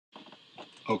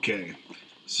Okay,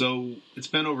 so it's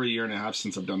been over a year and a half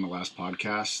since I've done the last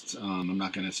podcast. I'm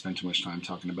not going to spend too much time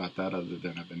talking about that other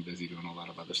than I've been busy doing a lot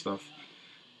of other stuff.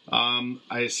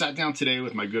 I sat down today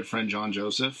with my good friend John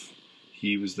Joseph.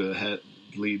 He was the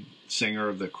lead singer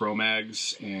of the CRO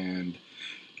MAGS and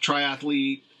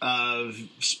triathlete,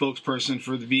 spokesperson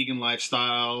for the vegan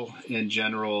lifestyle in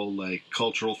general, like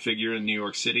cultural figure in New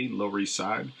York City, Lower East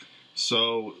Side.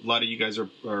 So a lot of you guys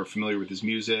are familiar with his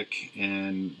music,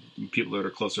 and people that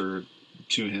are closer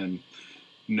to him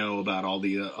know about all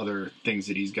the other things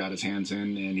that he's got his hands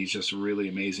in, and he's just a really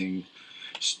amazing,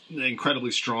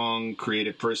 incredibly strong,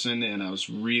 creative person, and I was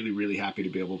really, really happy to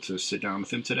be able to sit down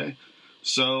with him today.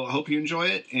 So I hope you enjoy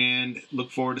it, and look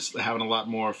forward to having a lot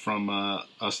more from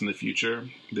us in the future.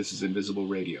 This is Invisible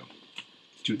Radio,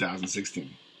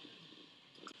 2016.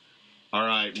 All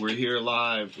right, we're here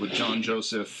live with John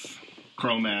Joseph,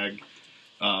 CRO Mag,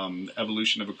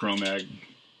 evolution of a CRO Mag.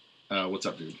 What's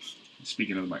up, dude?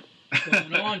 Speaking of the mic. What's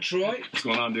going on, Troy? What's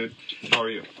going on, dude? How are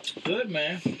you? Good,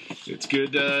 man. It's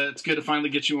good. It's good to finally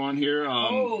get you on here.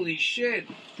 Holy shit!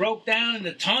 Broke down in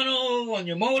the tunnel on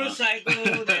your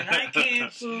motorcycle, then I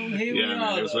canceled. Here we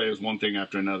are. It was one thing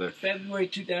after another. February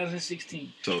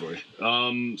 2016. Totally.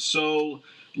 So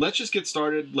let's just get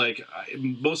started. Like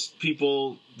most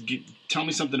people, tell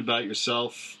me something about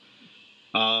yourself.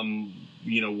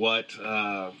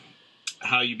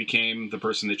 How you became the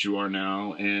person that you are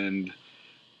now, and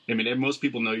I mean, most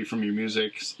people know you from your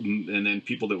music, and then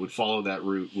people that would follow that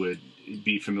route would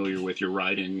be familiar with your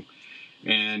writing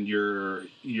and your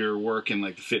work in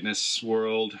like the fitness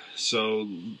world. So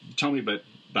tell me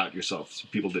about yourself, so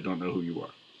people that don't know who you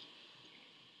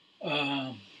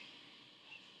are.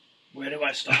 Where do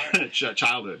I start?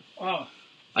 Childhood. Oh.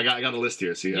 I got a list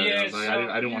here. See, I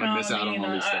didn't want to miss out on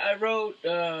all these stuff. I wrote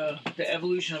The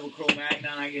Evolution of a CRO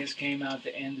MAGNON, I guess, came out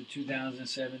the end of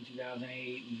 2007,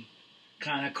 2008, and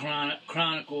kind of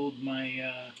chronicled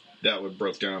my... That would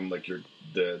broke down like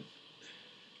the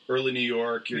early New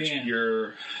York.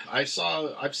 I saw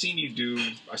you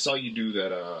do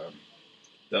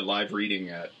that live reading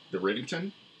at the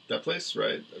Rivington, that place,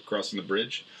 right across from the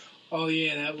bridge. Oh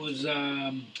yeah, that was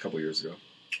a couple years ago.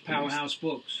 Powerhouse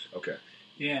Books. Okay.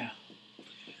 Yeah.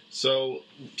 So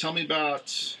tell me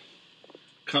about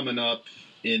coming up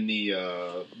in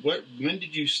the when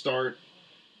did you start?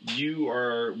 You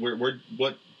are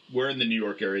where in the New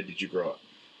York area did you grow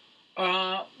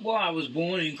up? Well, I was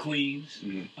born in Queens,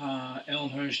 mm-hmm.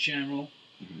 Elmhurst General,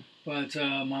 mm-hmm. but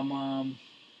my mom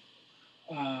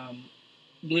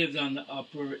lived on the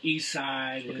Upper East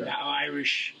Side, okay. The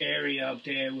Irish area up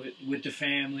there with the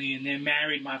family, and then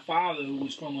married my father, who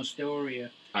was from Astoria.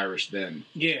 Irish then.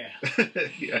 Yeah.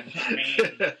 Yeah. I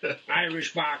mean,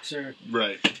 Irish boxer.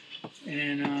 Right.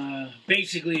 And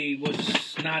basically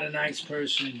was not a nice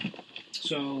person.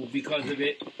 So because of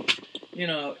it,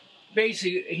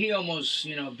 basically he almost,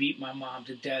 beat my mom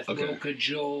to death. Okay. Broke her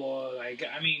jaw.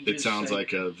 It sounds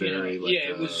like a very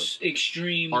it was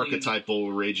extremely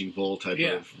archetypal raging bull type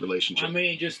of relationship. I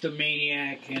mean, just a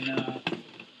maniac, and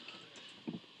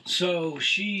so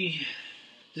she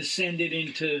descended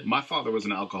into... My father was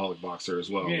an alcoholic boxer as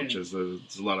well, which is there's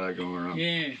a lot of that going around.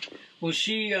 Yeah. Well,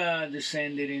 she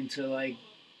descended into, like,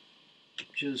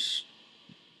 just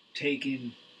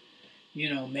taking,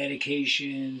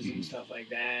 medications and stuff like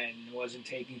that, and wasn't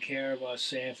taking care of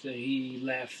us after he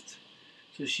left.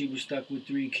 So she was stuck with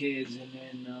 3 kids, and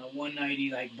then one night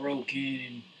he, like, broke in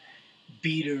and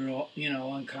beat her,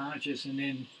 unconscious, and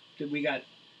then we got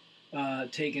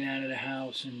taken out of the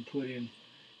house and put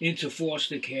into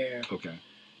foster care. Okay.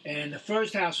 And the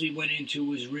first house we went into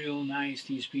was real nice.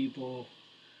 These people,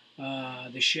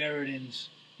 the Sheridans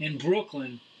in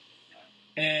Brooklyn.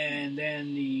 And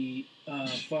then the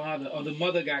the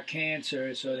mother got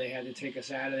cancer, so they had to take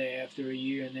us out of there after a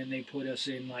year. And then they put us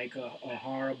in like a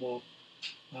horrible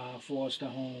foster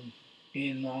home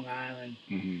in Long Island.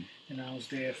 Mm-hmm. And I was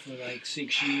there for like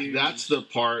 6 years. That's the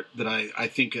part that I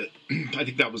think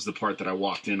that was the part that I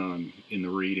walked in on in the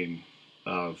reading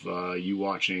of you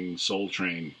watching Soul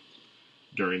Train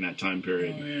during that time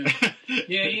period. Oh,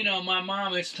 yeah. Yeah, my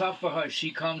mom, it's tough for her.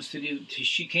 She came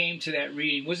to that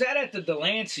reading. Was that at the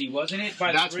Delancey, wasn't it?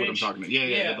 That's what I'm talking about.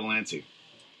 Yeah, the Delancey.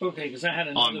 Okay, because I had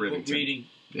another book reading.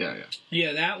 Yeah.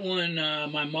 Yeah, that one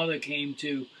my mother came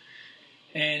to,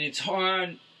 and it's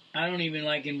hard. I don't even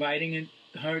like inviting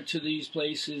her to these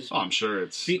places. Oh, I'm sure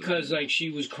it's... Because, like,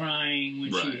 she was crying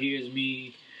when she hears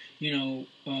me,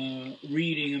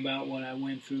 reading about what I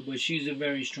went through. But she's a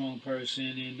very strong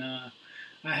person, and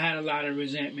I had a lot of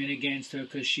resentment against her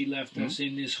because she left us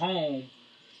in this home.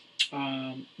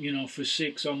 For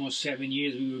 6, almost 7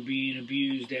 years, we were being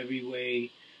abused every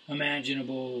way.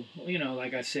 imaginable. You know,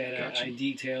 like I said, Gotcha. I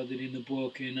detailed it in the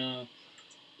book, and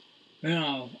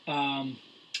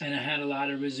and I had a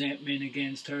lot of resentment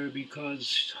against her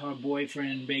because her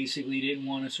boyfriend basically didn't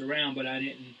want us around, but I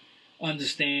didn't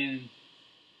understand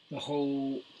the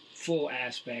whole full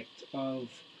aspect of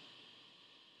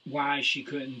why she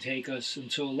couldn't take us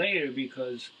until later,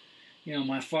 because, you know,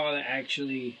 my father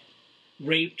actually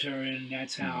raped her, and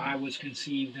that's how I was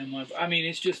conceived. And I mean,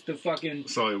 it's just the fucking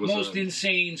most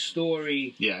insane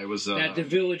story. Yeah, it was that the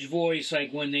Village Voice,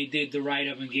 like when they did the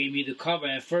write-up and gave me the cover,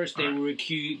 at first they were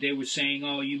accused, they were saying,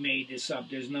 "Oh, you made this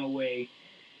up. There's no way."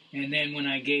 And then when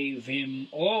I gave him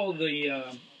all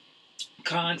the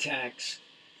contacts,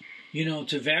 you know,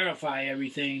 to verify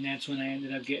everything, that's when I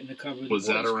ended up getting the cover. Was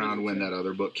that around when that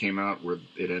other book came out, where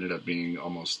it ended up being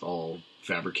almost all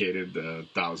fabricated,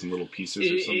 1,000 little pieces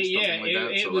or something like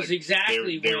that? It was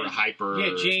exactly they were hyper.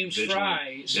 Yeah, James vigilant.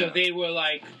 Fry. So they were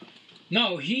like,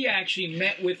 no, he actually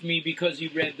met with me because he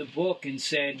read the book and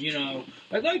said, you know,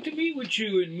 I'd like to meet with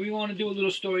you, and we want to do a little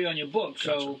story on your book.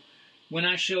 Gotcha. So when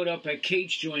I showed up at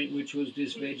Kate's Joint, which was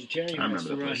this vegetarian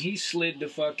restaurant, he slid the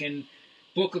fucking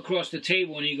book across the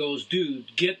table, and he goes,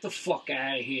 "Dude, get the fuck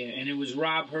out of here." And it was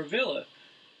Rob Hervilla,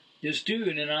 this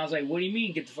dude, and I was like, "What do you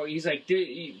mean, get the fuck?" He's like,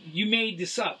 "You made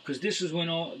this up," because this is when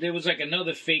there was like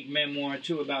another fake memoir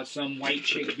too about some white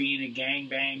chick being a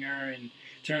gangbanger, and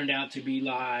turned out to be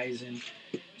lies. And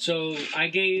so I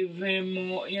gave him,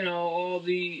 you know, all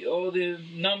the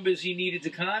numbers he needed to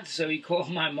contact. So he called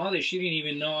my mother. She didn't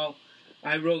even know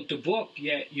I wrote the book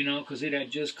yet, you know, because it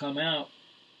had just come out,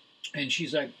 and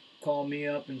she's like, called me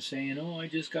up and saying, "Oh, I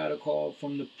just got a call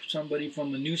from somebody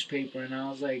from the newspaper," and I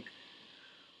was like,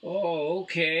 "Oh,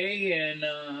 okay." And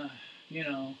you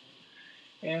know,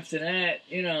 after that,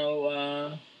 you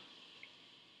know,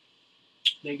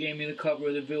 they gave me the cover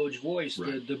of the Village Voice,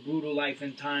 the brutal life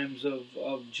and times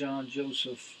of John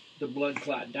Joseph, the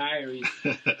BLOODCLOT Diaries.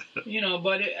 You know,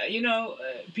 but you know,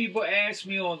 people ask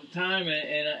me all the time,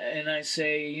 and I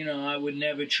say, you know, I would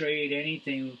never trade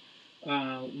anything.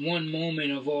 One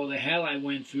moment of all the hell I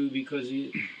went through, because,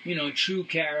 you know, true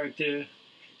character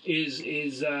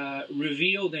is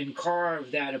revealed and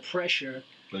carved out of pressure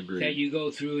that you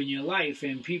go through in your life.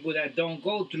 And people that don't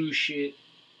go through shit,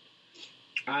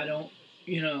 I don't,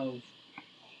 you know.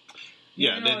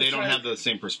 Yeah, you know, they don't have the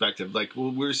same perspective. Like we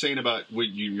were saying about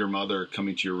your mother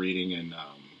coming to your reading and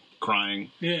crying.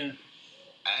 Yeah.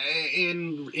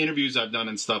 In interviews I've done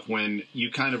and stuff, when you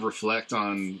kind of reflect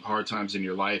on hard times in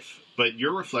your life, but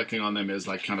you're reflecting on them as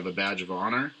like kind of a badge of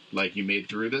honor, like you made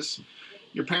through this.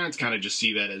 Your parents kind of just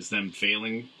see that as them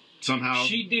failing somehow.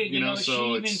 She did, you know.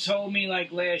 So she even told me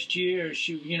like last year,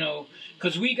 you know,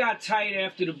 because we got tight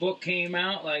after the book came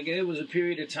out. Like it was a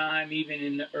period of time, even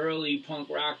in the early punk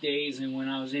rock days, and when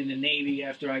I was in the Navy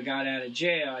after I got out of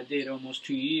jail, I did almost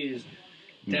 2 years,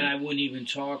 that I wouldn't even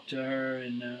talk to her.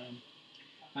 And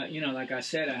you know, like I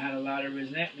said, I had a lot of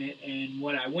resentment, and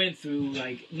what I went through,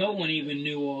 like, no one even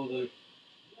knew all the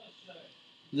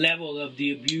level of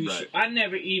the abuse. Right. I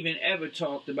never even ever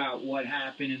talked about what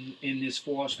happened in this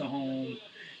foster home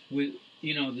with,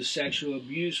 you know, the sexual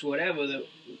abuse, whatever,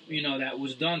 you know, that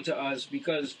was done to us,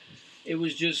 because it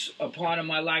was just a part of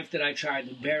my life that I tried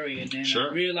to bury. And then I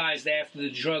realized after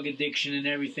the drug addiction and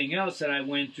everything else that I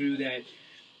went through, that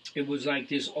it was like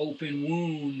this open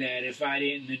wound that if I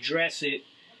didn't address it,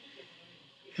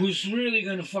 was really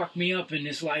going to fuck me up in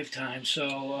this lifetime.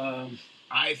 So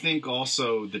I think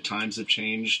also the times have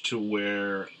changed to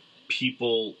where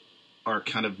people are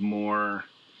kind of more,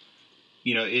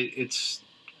 you know, it's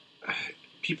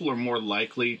people are more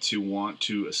likely to want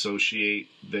to associate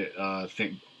the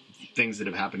things that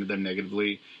have happened to them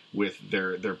negatively with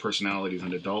their personalities as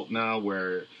an adult now,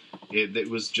 where it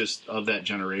was just of that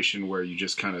generation where you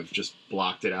just kind of just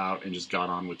blocked it out and just got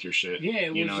on with your shit.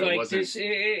 Yeah, it was like this.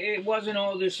 It wasn't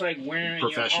all this like wearing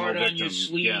your heart on your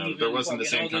sleeve. Yeah, there wasn't the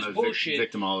same kind of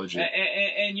victimology.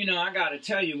 And you know, I got to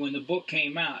tell you, when the book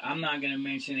came out, I'm not going to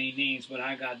mention any names, but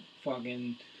I got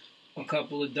fucking a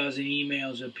couple of dozen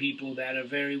emails of people that are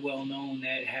very well known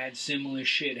that had similar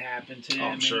shit happen to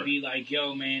them, and be like,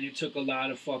 "Yo, man, it took a lot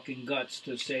of fucking guts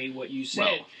to say what you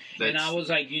said." And I was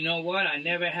like, you know what? I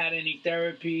never had any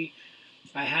therapy.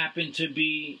 I happened to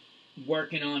be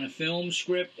working on a film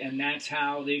script, and that's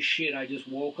how this shit. I just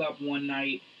woke up one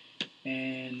night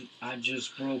and I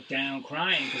just broke down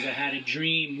crying because I had a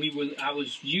dream. I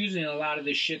was using a lot of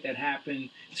the shit that happened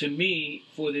to me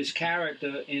for this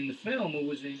character in the film.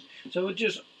 So it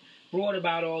just brought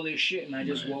about all this shit, and I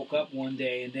just woke up one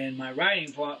day, and then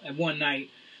one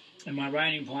night, and my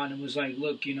writing partner was like,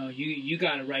 "Look, you know, you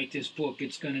got to write this book.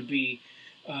 It's going to be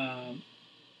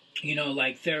you know,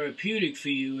 like therapeutic for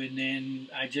you. And then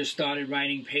I just started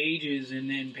writing pages and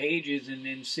then pages, and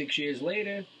then 6 years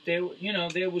later, there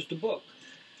was the book.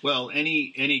 Well,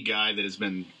 any guy that has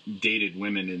been dated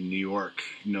women in New York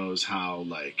knows how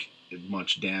like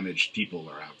much damaged people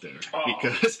are out there,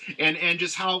 because and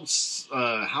just how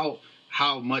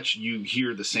much you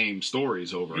hear the same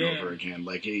stories over and over again.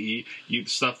 Like you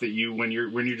stuff that you when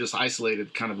you're just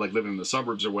isolated, kind of like living in the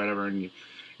suburbs or whatever, and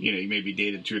you maybe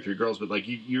dated 2 or 3 girls, but like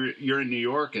you're in New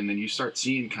York, and then you start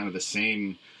seeing kind of the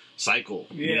same cycle.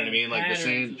 You know what I mean? Like the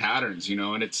same patterns.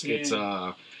 And it's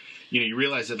you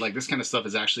realize that like this kind of stuff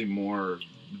is actually more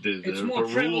it's more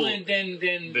prevalent than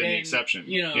the exception.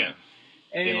 Yeah.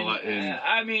 And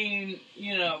I mean,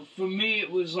 for me it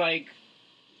was like,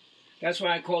 that's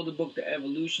why I called the book The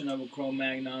Evolution of a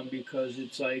Cro-Magnon, because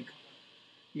it's like,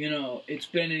 it's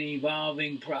been an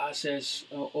evolving process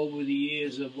over the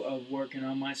years of working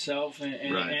on myself,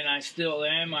 and I still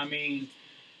am. I mean,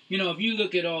 if you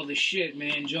look at all the shit,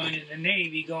 man, joining the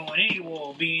Navy, going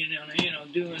AWOL, being,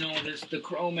 doing all this, the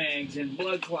CRO MAGS and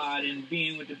BLOODCLOT, and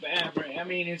being with the Babra. I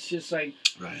mean, it's just like,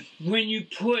 when you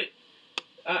put,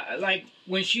 like,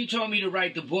 when she told me to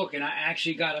write the book, and I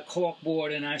actually got a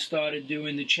corkboard and I started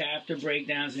doing the chapter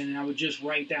breakdowns, and I would just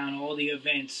write down all the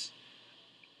events,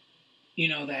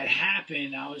 that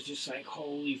happened, I was just like,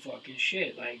 holy fucking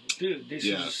shit. Like, dude, this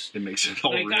is... it makes it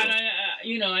all like,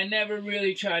 real. I never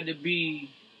really tried to be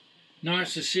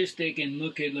narcissistic and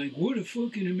look at, like, what a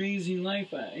fucking amazing life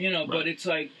but it's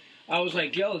like, I was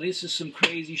like, yo, this is some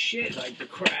crazy shit. Like, the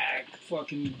crack,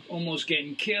 fucking almost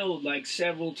getting killed, like,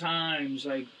 several times,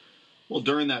 like... Well,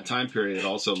 during that time period,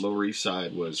 also, Lower East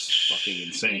Side was fucking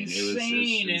insane. It was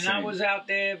insane. And I was out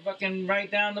there fucking right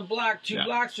down the block, 2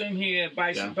 blocks from here,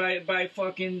 by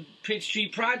fucking Pitt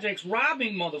Street Projects,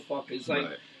 robbing motherfuckers.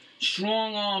 Like,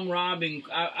 strong arm robbing.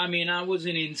 I mean, I was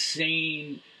an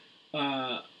insane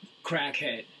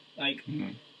crackhead. Like,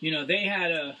 they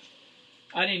had a...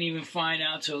 I didn't even find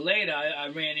out till later. I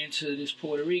ran into this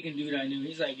Puerto Rican dude I knew.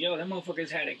 He's like, yo, them motherfuckers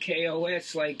had a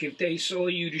KOS. Like, if they saw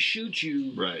you to shoot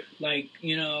you. Right. Like,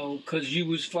 because you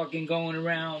was fucking going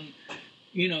around,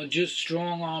 just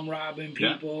strong arm robbing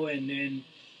people. And then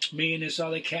me and this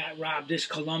other cat robbed this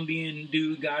Colombian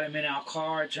dude, got him in our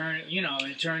car. It turned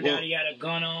out he had a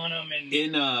gun on him. And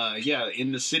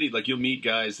in the city, like, you'll meet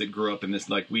guys that grew up in this.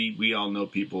 Like, we all know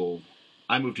people.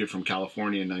 I moved here from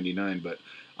California in '99, but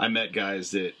I met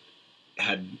guys that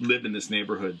had lived in this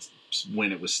neighborhood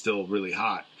when it was still really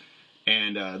hot,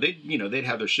 and they'd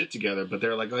have their shit together, but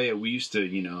they're like, oh yeah, we used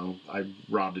to, I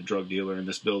robbed a drug dealer in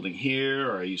this building here,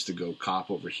 or I used to go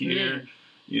cop over here,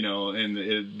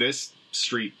 and this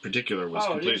street in particular was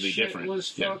completely this shit different. Was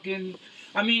fucking.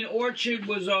 I mean, Orchard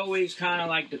was always kind of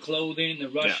like the clothing. The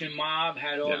Russian mob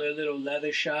had all their little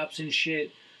leather shops and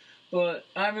shit. But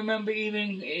I remember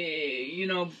even,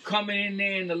 coming in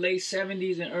there in the late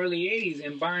 70s and early 80s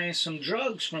and buying some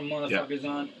drugs from motherfuckers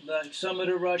on. Like, some of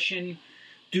the Russian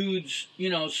dudes,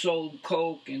 sold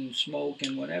coke and smoke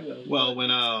and whatever. Well,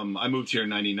 when I moved here in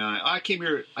 '99, I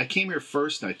came here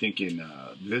first, I think,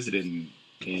 visited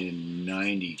in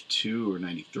 '92 or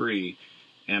 '93.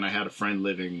 And I had a friend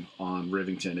living on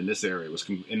Rivington in this area. It was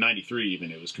in '93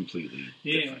 even. It was completely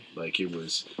different. Like, it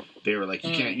was. They were like,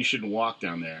 you shouldn't walk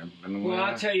down there. Well,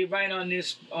 I'll tell you, right on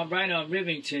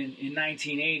Rivington in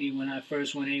 1980, when I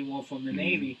first went AWOL from the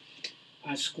Navy,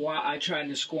 I tried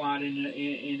to squat in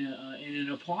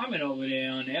an apartment over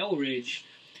there on Elridge,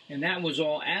 and that was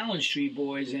all Allen Street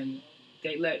boys, and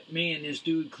they let me and this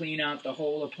dude clean out the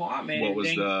whole apartment. What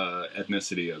was the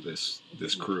ethnicity of this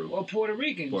crew? Well, Puerto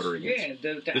Ricans. Yeah.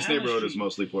 This neighborhood is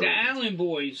mostly Puerto Ricans. The Allen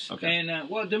boys. Okay. And,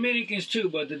 Dominicans too,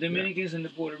 but the Dominicans and the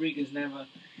Puerto Ricans never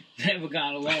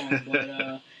got along.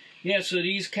 But, so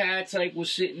these cats, like, were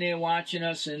sitting there watching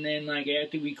us, and then, like,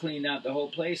 after we cleaned out the whole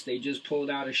place, they just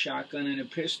pulled out a shotgun and a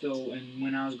pistol, and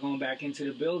when I was going back into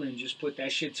the building, just put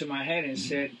that shit to my head and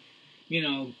said...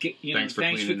 thanks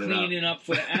for cleaning up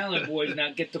for the Allen boys.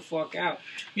 Now get the fuck out.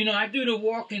 I do the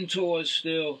walking tours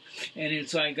still, and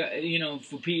it's like,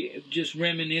 for people just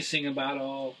reminiscing about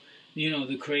all,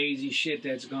 the crazy shit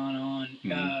that's gone on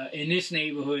in this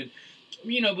neighborhood.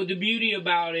 But the beauty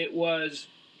about it was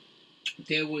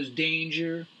there was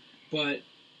danger, but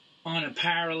on a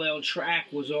parallel track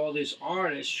was all this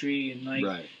artistry, and like,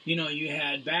 you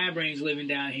had Bad Brains living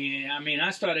down here. I mean, I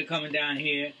started coming down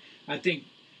here, I think,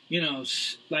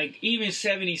 like even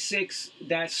 76,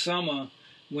 that summer,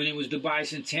 when it was the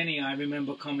bicentennial, I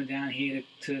remember coming down here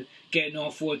to getting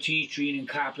off 14th Street and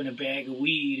copping a bag of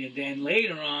weed. And then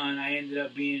later on, I ended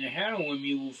up being a heroin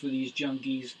mule for these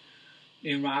junkies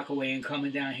in Rockaway and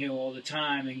coming down here all the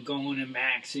time and going to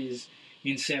Max's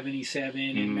in '77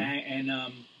 and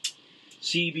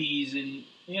CBs and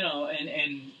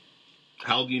and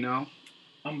how old are you now?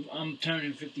 I'm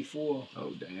turning 54.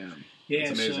 Oh damn! Yeah,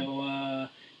 that's amazing.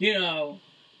 So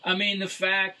I mean, the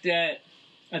fact that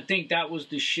I think that was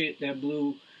the shit that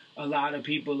blew a lot of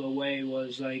people away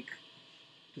was like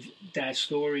that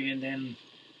story, and then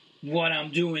what I'm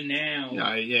doing now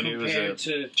compared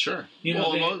to sure.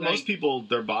 Most people,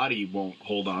 their body won't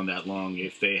hold on that long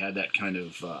if they had that kind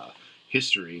of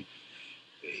history.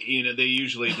 They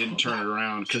usually didn't turn it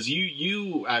around because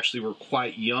you actually were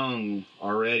quite young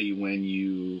already when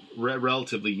you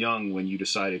relatively young when you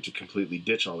decided to completely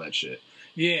ditch all that shit.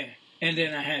 Yeah, and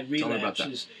then I had relapses. Tell me about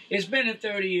that. It's been a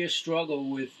 30-year struggle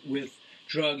with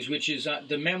drugs, which is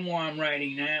the memoir I'm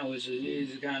writing now is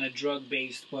kind of drug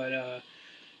based, but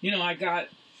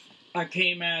I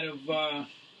came out of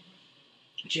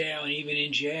jail, and even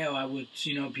in jail, I would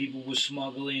people were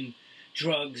smuggling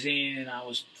drugs in, and I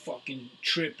was fucking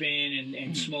tripping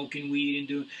and smoking weed and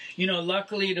doing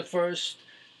luckily the first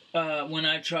when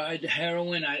I tried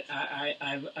heroin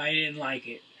I didn't like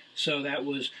it, so that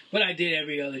was, but I did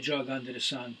every other drug under the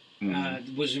sun.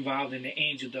 Was involved in the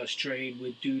angel dust trade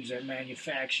with dudes that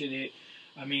manufactured it.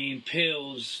 I mean,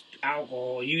 pills,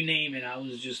 alcohol, you name it. I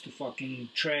was just a fucking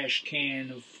trash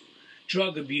can of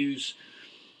drug abuse.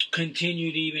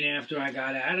 Continued even after I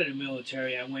got out of the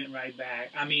military. I went right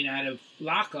back. I mean, out of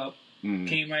lockup,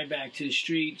 came right back to the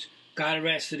streets, got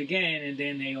arrested again, and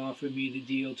then they offered me the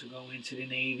deal to go into the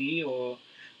Navy or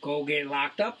go get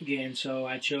locked up again. So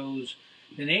I chose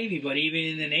the Navy. But even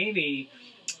in the Navy,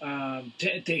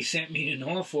 they sent me to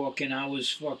Norfolk, and I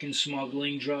was fucking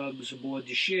smuggling drugs aboard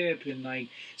the ship and like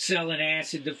selling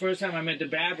acid. The first time I met the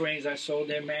Bad Brains, I sold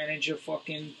their manager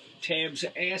fucking tabs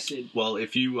of acid. Well,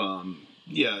 if you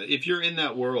if you're in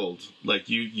that world, like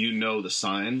you know the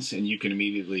signs, and you can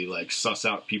immediately like suss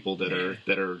out people that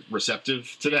are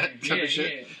receptive to that kind of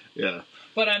shit. Yeah.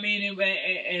 But I mean,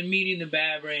 and meeting the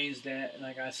Bad Brains, that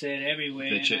like I said, everywhere.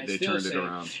 They turned it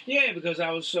around. Yeah, because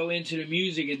I was so into the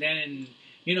music, and then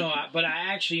but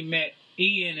I actually met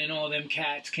Ian, and all them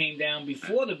cats came down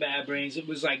before the Bad Brains. It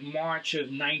was like March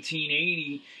of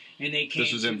 1980. And they came.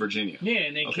 This was in Virginia. Yeah,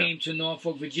 and they came to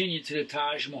Norfolk, Virginia, to the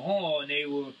Taj Mahal, and they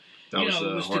were.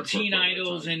 It was the Teen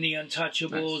Idols and the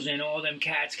Untouchables, and all them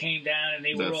cats came down, and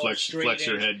they were all straight. Flex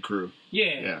Your Head crew.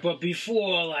 Yeah, but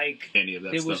before any of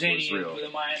that stuff was real.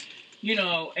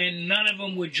 And none of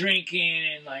them were drinking,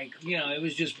 and it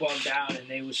was just bugged out, and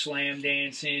they were slam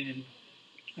dancing, and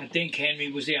I think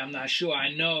Henry was there. I'm not sure.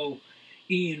 I know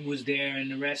Ian was there,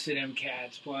 and the rest of them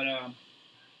cats, but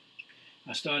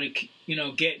I started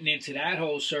getting into that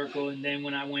whole circle, and then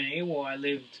when I went AWOL, I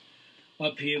lived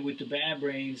up here with the Bad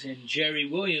Brains, and Jerry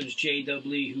Williams,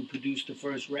 J.W., who produced the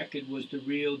first record, was the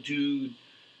real dude,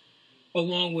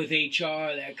 along with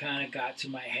HR, that kind of got to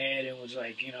my head and was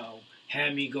like,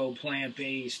 had me go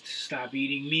plant-based, stop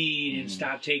eating meat, and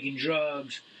stop taking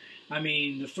drugs. I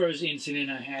mean, the first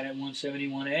incident I had at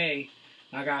 171A,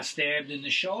 I got stabbed in the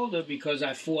shoulder because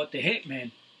I fought the hitman.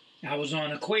 I was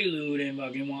on a Quaalude, and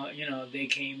fucking, they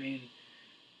came in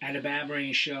at a Bad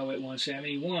Brains show at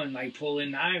 171, like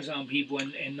pulling knives on people,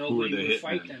 and nobody would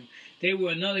fight them. They were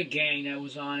another gang that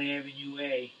was on Avenue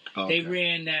A. Okay. They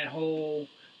ran that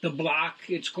the block,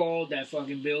 it's called, that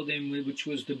fucking building, which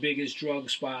was the biggest drug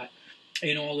spot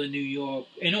in all of New York,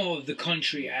 in all of the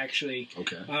country, actually.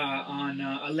 Okay. On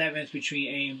 11th between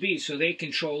A and B. So they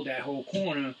controlled that whole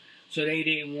corner, so they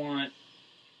didn't want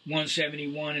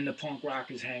 171 and the punk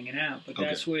rockers hanging out. But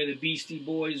that's where the Beastie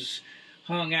Boys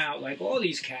hung out, like all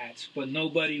these cats, but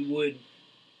nobody would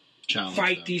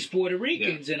fight these Puerto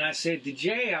Ricans. Yeah. And I said to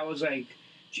Jay, I was like,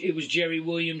 it was Jerry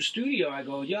Williams' studio. I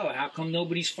go, yo, how come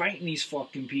nobody's fighting these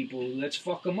fucking people? Let's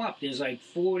fuck them up. There's like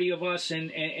 40 of us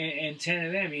and 10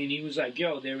 of them. And he was like,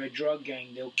 yo, they're a drug gang.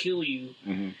 They'll kill you.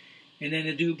 Mm-hmm. And then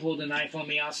the dude pulled a knife on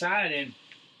me outside. And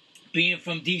being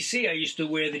from D.C., I used to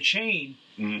wear the chain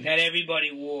that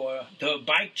everybody wore, the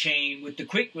bike chain with the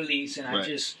quick release. And I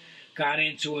just got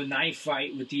into a knife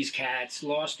fight with these cats,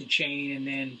 lost the chain, and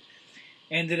then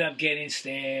ended up getting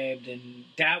stabbed. And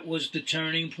that was the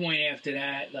turning point after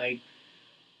that. Like,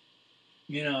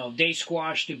 they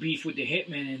squashed the beef with the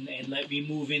hitman and let me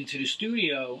move into the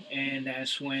studio. And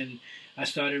that's when I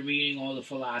started reading all the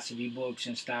philosophy books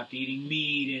and stopped eating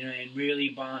meat and really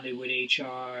bonded with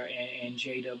HR and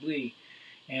JW.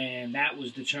 And that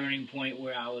was the turning point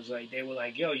where I was like, they were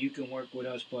like, yo, you can work with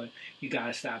us, but you got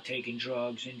to stop taking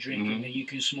drugs and drinking, and you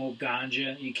can smoke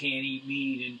ganja, you can't eat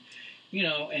meat.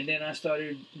 And, and then I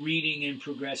started reading and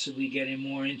progressively getting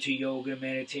more into yoga,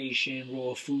 meditation,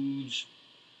 raw foods.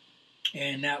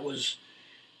 And that was,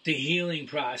 the healing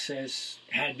process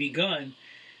had begun.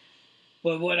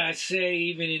 But what I say,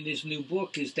 even in this new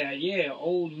book, is that, yeah,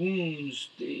 old wounds,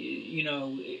 you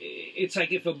know, it's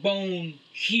like if a bone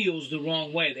heals the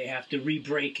wrong way, they have to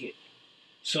re-break it.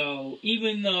 So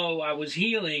even though I was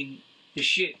healing,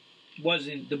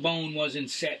 the bone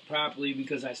wasn't set properly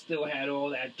because I still had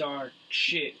all that dark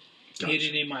shit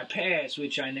hidden in my past,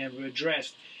 which I never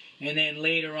addressed. And then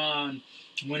later on,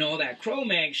 when all that CRO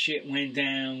MAGS shit went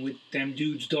down with them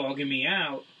dudes dogging me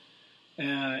out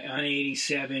on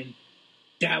 87,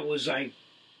 that was like,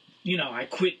 you know, I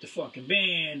quit the fucking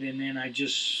band, and then I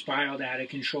just spiraled out of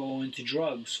control into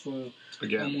drugs for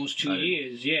almost 2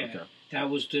 years. Yeah, okay. That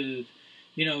was the,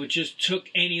 you know, it just took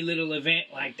any little event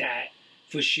like that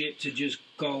for shit to just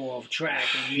go off track.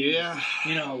 And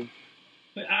you know,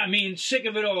 I mean, sick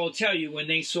of it all. I'll tell you, when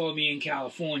they saw me in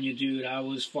California, dude, I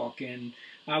was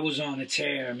on a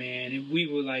tear, man. And we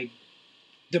were like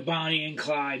the Bonnie and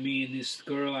Clyde, me and this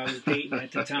girl I was dating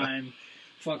at the time,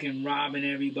 fucking robbing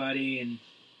everybody, and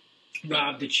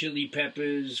robbed the Chili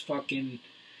Peppers, fucking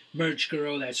merch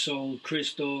girl that sold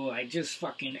crystal.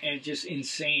 Just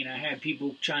insane. I had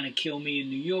people trying to kill me in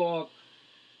New York.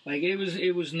 Like, it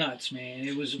was nuts, man.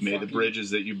 It was May the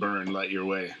bridges that you burn light your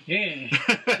way. Yeah.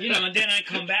 You know, and then I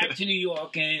come back to New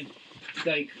York, and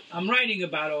like, I'm writing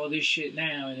about all this shit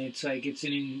now, and it's like,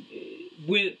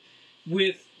 with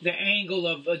the angle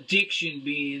of addiction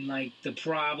being like the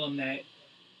problem that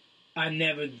I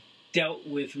never dealt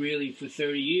with really for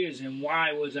 30 years, and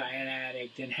why was I an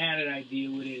addict, and how did I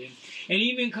deal with it, and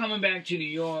even coming back to New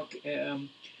York,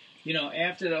 you know,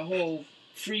 after the whole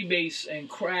freebase and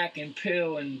crack and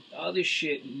pill and other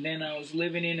shit, and then I was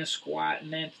living in a squat,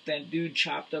 and that dude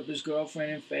chopped up his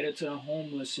girlfriend and fed her to the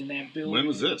homeless in that building. When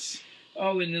was this?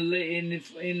 Oh, in the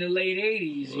late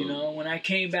 80s, you know, when I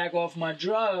came back off my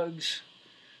drugs.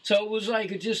 So it was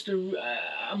like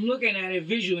I'm looking at it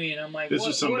visually, and I'm like, this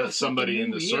is somebody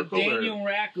in the circle? Daniel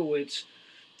Rakowitz,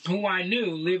 who I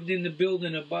knew, lived in the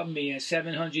building above me at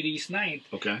 700 East 9th.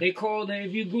 Okay. They called him,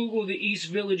 if you Google the East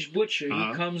Village Butcher,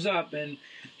 he comes up, and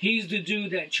he's the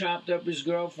dude that chopped up his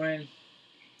girlfriend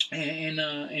and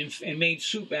made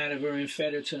soup out of her and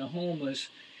fed her to the homeless.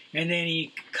 And then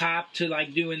he copped to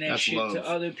like doing that shit to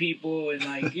other people, and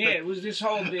like, yeah, it was this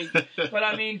whole big. But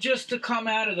I mean, just to come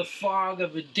out of the fog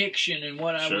of addiction and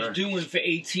what I was doing for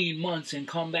 18 months and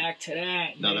come back to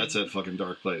that. No, that's a fucking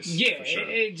dark place. Yeah,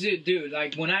 dude.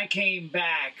 Like, when I came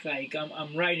back, like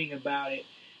I'm writing about it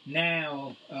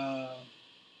now.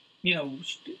 You know,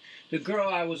 the girl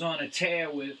I was on a tear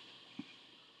with,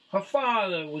 her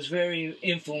father was very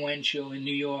influential in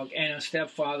New York, and her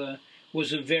stepfather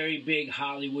was a very big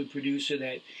Hollywood producer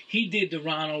that he did the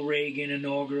Ronald Reagan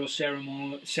inaugural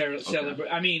celebration.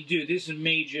 I mean, dude, this is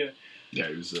major. Yeah,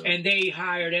 he was. And they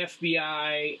hired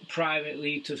FBI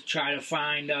privately to try to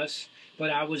find us, but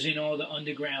I was in all the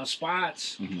underground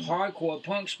spots, hardcore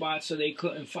punk spots, so they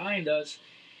couldn't find us.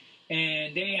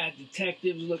 And they had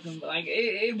detectives looking like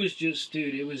it was just,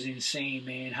 dude, it was insane,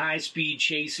 man. High speed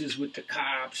chases with the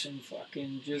cops and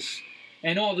fucking just.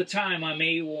 And all the time I'm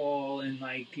AWOL and,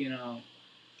 like, you know.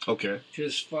 Okay.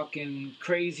 Just fucking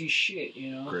crazy shit,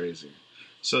 you know. Crazy.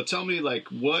 So tell me, like,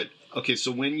 what. Okay,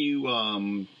 so when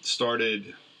you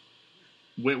started.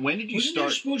 When did you start? Wasn't there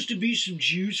supposed to be some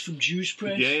juice from Juice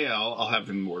Press? Yeah, I'll have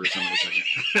him order some in a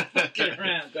second. Get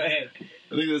around. Go ahead.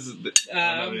 I think this is.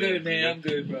 I'm good, man. I'm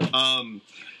good, bro.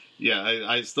 Yeah,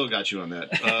 I still got you on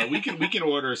that. We can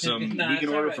order some. We can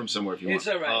order from somewhere if you want. It's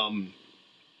all right.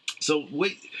 So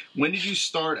wait, when did you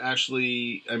start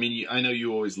actually? I mean, I know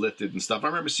you always lifted and stuff. I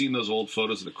remember seeing those old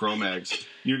photos of the CRO MAGS.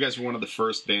 You guys were one of the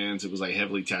first bands. It was like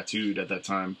heavily tattooed at that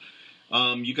time.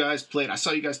 You guys played. I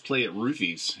saw you guys play at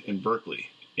Ruthie's in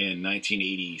Berkeley in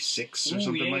 1986 or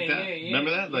something like that. Yeah, remember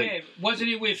that? Like,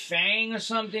 wasn't it with Fang or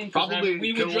something? Probably.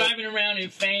 We were driving around in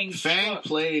Fang's truck.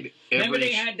 Played. Remember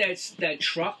they had that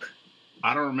truck?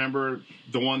 I don't remember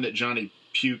the one that Johnny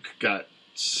Puke got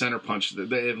center punch.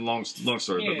 They had long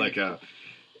story, but like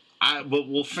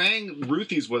Fang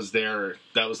Ruthie's was there.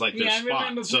 That was like their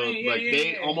spot. So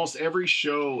they almost every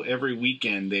show every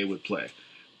weekend they would play,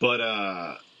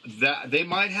 but that they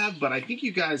might have. But I think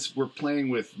you guys were playing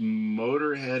with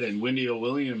Motorhead and Wendy O.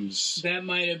 Williams. That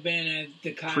might have been at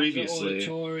the Kaiser previously.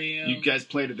 Auditorium. You guys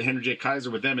played at the Henry J.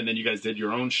 Kaiser with them, and then you guys did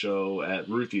your own show at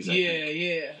Ruthie's. I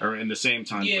think, or in the same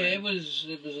time. Yeah, frame. It was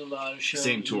a lot of shows.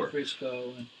 Same tour. In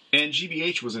Frisco. And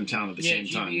GBH was in town at the same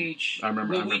time. GBH. I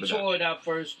remember we toured our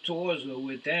first tours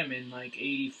with them in like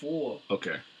 '84.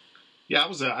 Okay. Yeah, I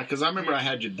was because I remember I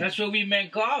had you. That's where we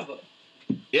met Garver.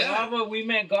 Yeah. We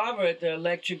met Garver at the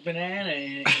Electric Banana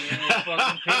in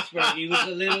fucking Pittsburgh. He was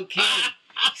a little kid.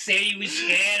 He said he was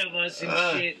scared of us and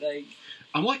shit. Like,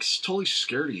 I'm like totally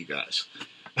scared of you guys.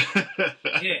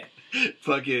 Yeah.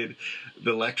 Fucking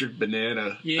the electric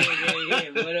banana. Yeah.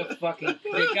 What a fucking...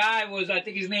 The guy was, I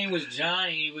think his name was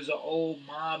Johnny. He was an old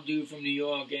mob dude from New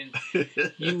York, and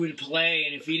you would play,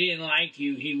 and if he didn't like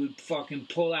you, he would fucking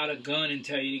pull out a gun and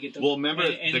tell you to get the... Well, remember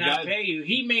and the not guy... pay you.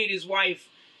 He made his wife...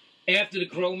 After the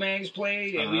CRO MAGS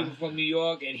played, and we were from New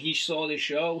York, and he saw the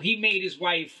show, he made his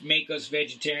wife make us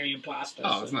vegetarian pasta.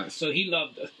 Oh, that's nice. So he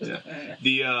loved us.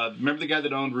 Yeah. Remember the guy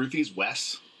that owned Ruthie's,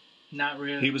 Wes? Not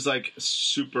really. He was like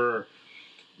super,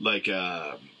 like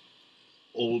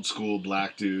old school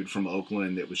black dude from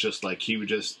Oakland. It was just like he would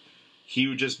just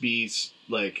be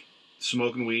like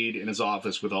smoking weed in his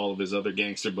office with all of his other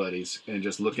gangster buddies and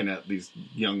just looking at these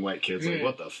young white kids like,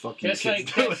 what the fuck are you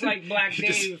kids doing? That's like Black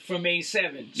Dave from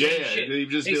A7. Yeah, he'd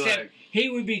just be like... He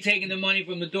would be taking the money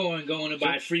from the door and going to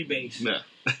buy freebase. Yeah.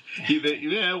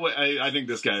 I think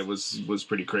this guy was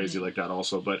pretty crazy like that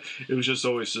also, but it was just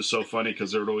always just so funny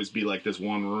because there would always be like this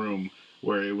one room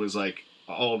where it was like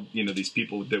all, these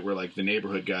people that were like the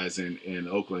neighborhood guys in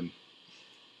Oakland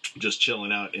just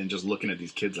chilling out and just looking at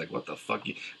these kids like, what the fuck?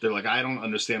 They're like, I don't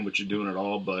understand what you're doing at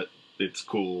all, but it's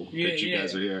cool that you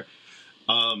guys are here.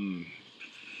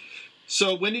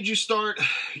 So when did you start?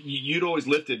 You'd always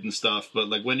lifted and stuff, but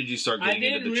like when did you start getting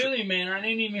into the... man. I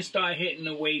didn't even start hitting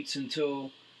the weights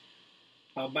until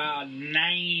about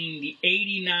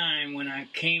 89 when I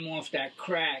came off that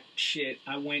crack shit.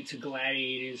 I went to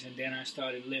Gladiators and then I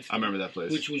started lifting. I remember that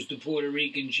place. Which was the Puerto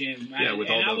Rican gym. Yeah, with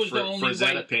all those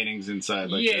Frazetta paintings inside.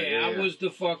 Like yeah, I was the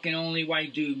fucking only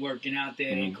white dude working out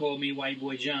there. They called me White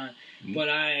Boy John. But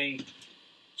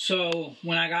so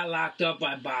when I got locked up,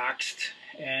 I boxed.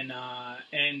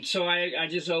 And so I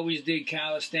just always did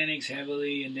calisthenics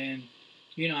heavily, and then,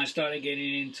 I started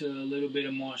getting into a little bit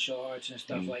of martial arts and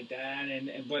stuff like that,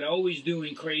 but always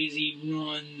doing crazy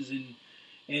runs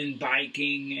and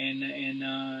biking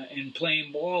and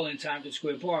playing ball in Tompkins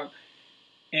Square Park,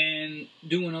 and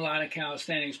doing a lot of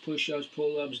calisthenics, push-ups,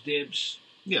 pull-ups, dips.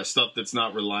 Yeah, stuff that's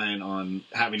not reliant on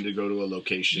having to go to a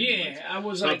location. Yeah, I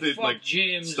was like, fuck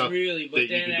gyms, really. But that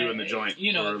then you can do in the joint,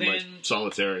 or then, like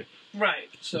solitary. Right.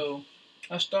 So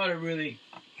I started really...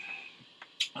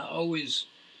 I always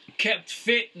kept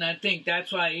fit, and I think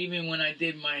that's why even when I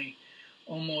did my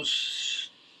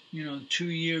almost,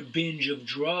 2-year binge of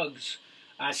drugs,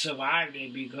 I survived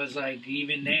it because, like,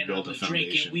 even then I was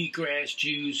drinking wheatgrass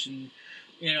juice and,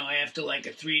 after like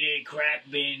a 3-day crack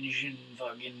binge and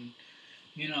fucking...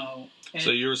 so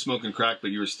you were smoking crack,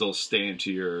 but you were still staying to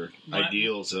your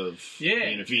ideals of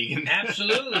being a vegan.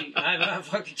 Absolutely. I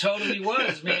fucking totally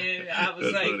was, man. I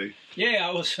was funny.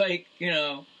 I was like,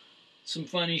 some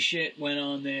funny shit went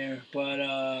on there,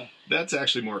 but that's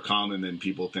actually more common than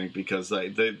people think because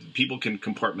like people can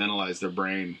compartmentalize their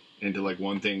brain into like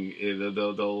one thing.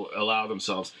 They'll allow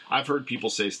themselves. I've heard people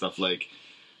say stuff like,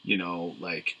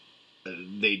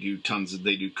 they do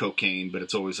cocaine, but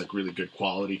it's always like really good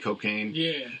quality cocaine.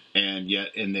 Yeah.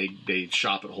 And they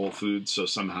shop at Whole Foods, so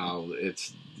somehow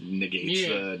it negates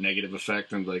the negative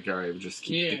effect. And like, all right, just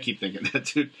keep thinking that,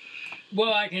 dude.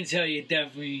 Well, I can tell you, it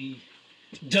definitely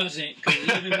doesn't.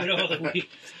 Because even with all the weed,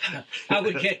 I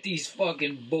would get these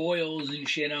fucking boils and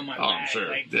shit on my back. I'm sure.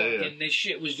 Like this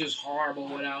shit was just horrible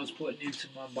what I was putting into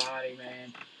my body,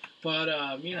 man. But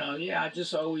I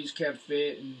just always kept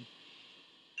fit and.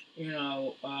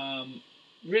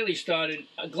 Really started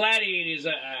Gladiators.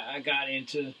 I got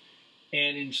into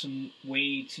adding some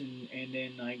weights and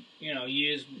then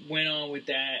years went on with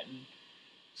that and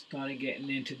started getting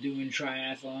into doing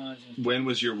triathlons. What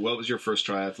was your first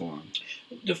triathlon?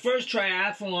 The first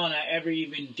triathlon I ever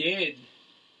even did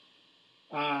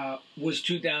was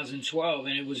 2012,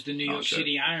 and it was the New York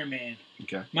City Ironman.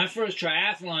 Okay. My first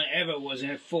triathlon ever was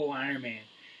a full Ironman,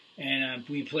 and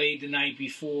we played the night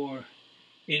before.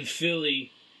 In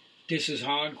Philly, This Is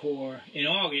Hardcore, in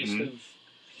August of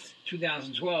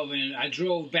 2012, and I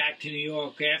drove back to New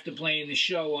York after playing the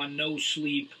show on no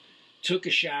sleep, took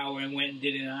a shower, and went and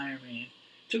did an Ironman.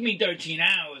 Took me 13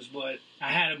 hours, but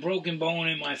I had a broken bone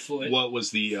in my foot. What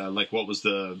was the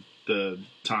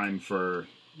time for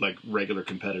like regular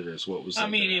competitors? What was?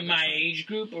 In my age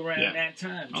group around that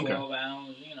time, 12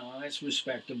 hours. That's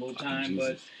respectable time,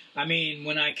 but.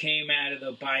 When I came out of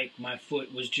the bike, my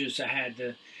foot was just, I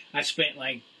spent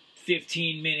like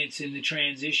 15 minutes in the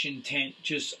transition tent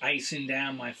just icing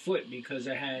down my foot because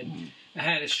I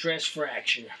had a stress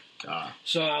fracture.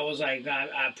 So I was like,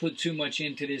 I put too much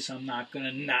into this, I'm not going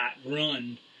to not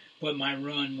run. But my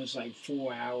run was like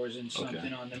 4 hours and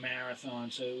something on the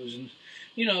marathon. So it was,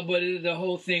 but the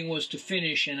whole thing was to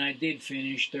finish, and I did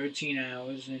finish 13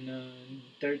 hours and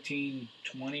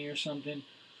 13:20 or something.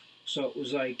 So it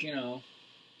was like,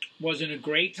 wasn't a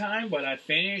great time, but I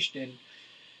finished and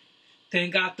then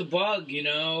got the bug, you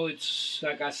know. It's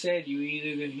like I said, you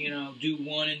either, you know, do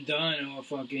one and done or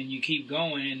fucking you keep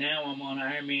going. And now I'm on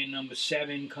Ironman number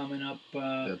 7 coming up.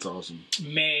 That's awesome.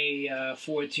 May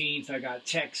 14th. I got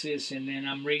Texas, and then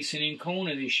I'm racing in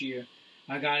Kona this year.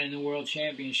 I got in the World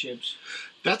Championships.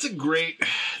 That's a great.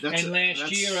 And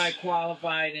last year I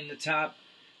qualified in the top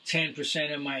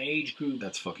 10% of my age group.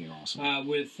 That's fucking awesome.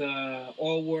 With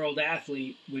All World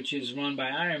Athlete, which is run by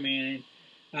Ironman.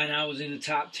 And I was in the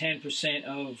top 10%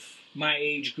 of my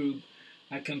age group.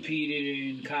 I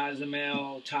competed in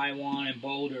Cozumel, Taiwan, and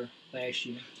Boulder last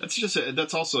year.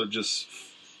 That's also just,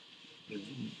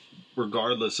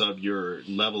 regardless of your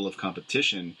level of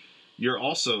competition, you're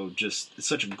also just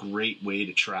such a great way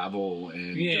to travel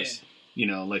and just, you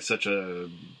know, like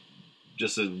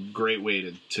just a great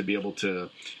way to be able to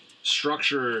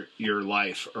structure your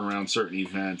life around certain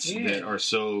events that are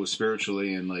so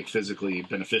spiritually and like physically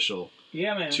beneficial.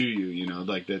 Yeah, man. To you, you know,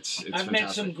 like it's I've fantastic.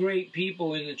 met some great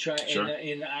people in the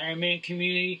in the Ironman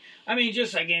community. I mean,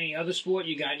 just like any other sport,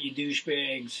 you got your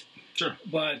douchebags. Sure.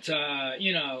 But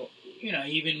you know,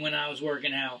 even when I was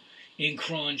working out in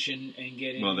Crunch and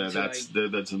getting that's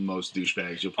the most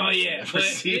douchebags you'll probably ever but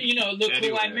see you know, look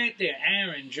anywhere. who I met there,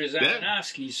 Aaron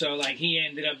Drzanovsky. Yeah. So like he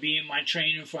ended up being my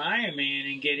trainer for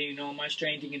Ironman and getting all my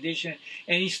strength and conditioning,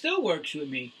 and he still works with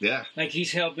me. Yeah, like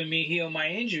he's helping me heal my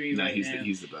injury now. He's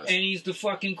the best, and he's the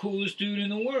fucking coolest dude in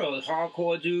the world.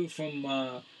 Hardcore dude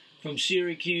from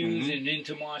Syracuse and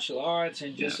into martial arts,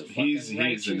 and just a fucking he's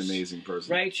an amazing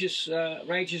person, righteous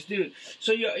dude.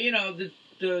 So you know the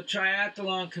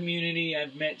triathlon community,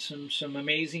 I've met some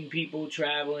amazing people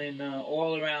traveling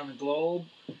all around the globe.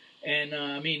 And,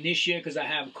 I mean, this year, because I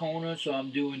have Kona, so I'm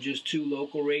doing just 2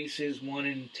 local races, one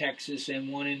in Texas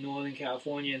and one in Northern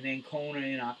California, and then Kona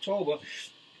in October.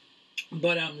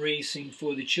 But I'm racing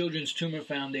for the Children's Tumor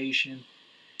Foundation.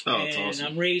 Oh, that's awesome.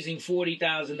 I'm raising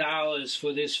 $40,000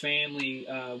 for this family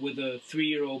with a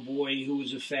 3-year-old boy who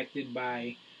was affected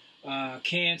by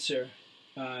cancer,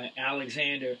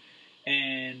 Alexander.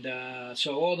 And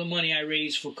so all the money I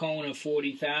raised for Kona,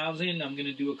 $40,000, I'm going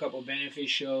to do a couple benefit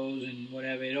shows and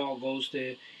whatever. It all goes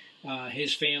to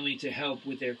his family to help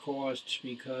with their costs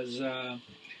because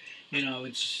you know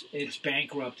it's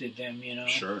bankrupted them. You know,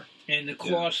 sure. And the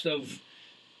cost of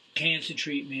cancer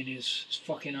treatment is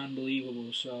fucking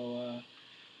unbelievable. So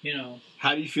you know,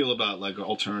 how do you feel about like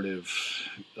alternative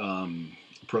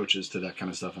approaches to that kind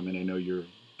of stuff? I mean, I know you're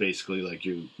basically like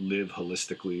you live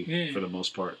holistically for the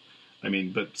most part. I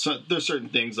mean, but there's certain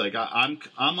things like I'm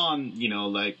on, you know,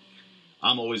 like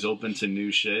I'm always open to new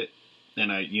shit,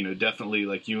 and I, you know, definitely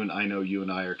like I know you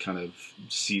and I are kind of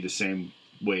see the same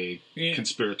way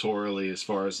conspiratorially as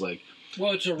far as like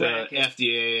it's a racket. The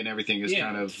FDA and everything is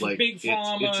kind of like big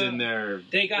pharma, it's in their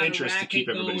interest to keep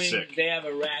everybody sick. They have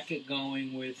a racket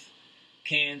going with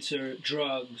cancer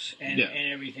drugs and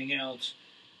everything else.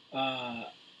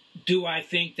 Do I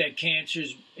think that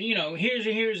cancer's, you know, here's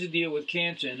the deal with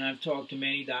cancer, and I've talked to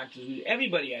many doctors.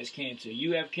 Everybody has cancer.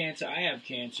 You have cancer. I have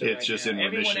cancer. It's just in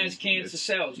remission. Everyone has cancer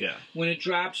cells. Yeah. When it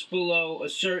drops below a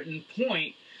certain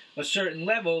point, a certain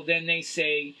level, then they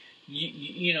say,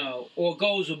 you know, or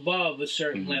goes above a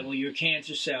certain level, your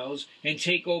cancer cells, and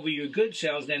take over your good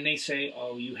cells, then they say,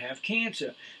 oh, you have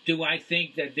cancer. Do I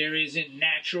think that there isn't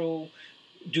natural,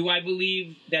 do I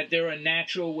believe that there are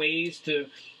natural ways to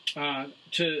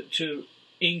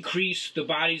increase the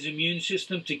body's immune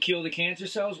system to kill the cancer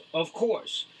cells? Of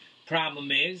course.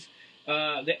 Problem is,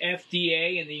 the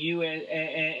FDA and the US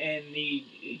and the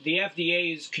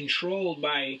FDA is controlled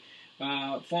by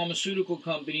pharmaceutical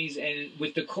companies, and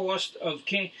with the cost of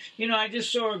you know, I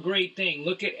just saw a great thing.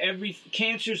 Look at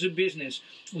cancer's a business.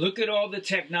 Look at all the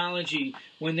technology.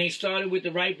 When they started with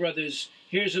the Wright brothers,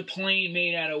 here's a plane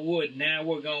made out of wood. Now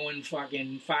we're going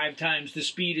fucking 5 times the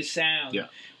speed of sound. Yeah.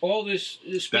 All this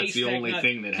space. That's the only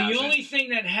thing that hasn't. The only thing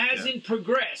that hasn't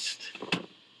progressed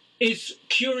is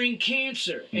curing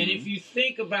cancer. And if you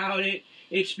think about it,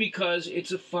 it's because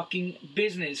it's a fucking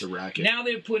business. It's a racket. Now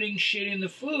they're putting shit in the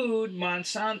food,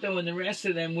 Monsanto and the rest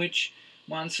of them, which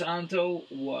Monsanto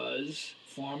was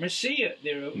Pharmacia.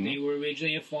 They were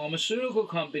originally a pharmaceutical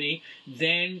company.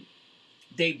 Then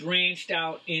they branched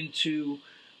out into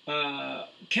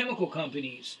chemical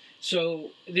companies.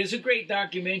 So there's a great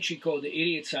documentary called The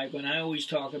Idiot Cycle, and I always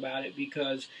talk about it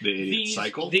because The Idiot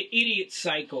Cycle? The Idiot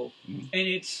Cycle. And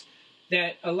it's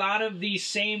that a lot of these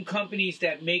same companies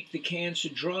that make the cancer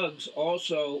drugs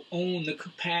also own the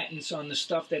patents on the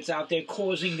stuff that's out there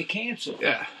causing the cancer.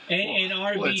 Yeah. And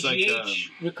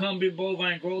RBGH, like, recombinant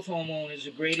bovine growth hormone, is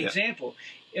a great example.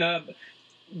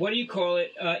 what do you call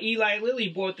it? Eli Lilly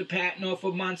bought the patent off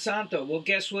of Monsanto. Well,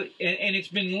 guess what? And it's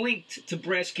been linked to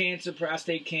breast cancer,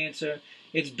 prostate cancer.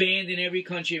 It's banned in every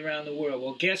country around the world.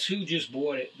 Well, guess who just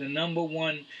bought it? The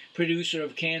 #1 producer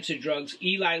of cancer drugs,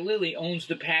 Eli Lilly, owns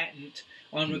the patent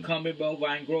on recombinant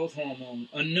bovine growth hormone,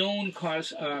 a known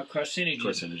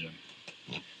carcinogen.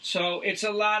 So it's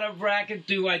a lot of racket.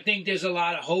 I think there's a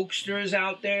lot of hoaxsters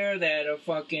out there that are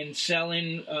fucking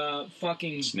selling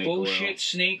fucking bullshit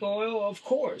snake oil, of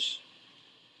course.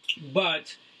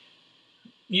 But,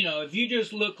 you know, if you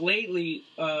just look lately,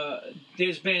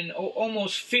 there's been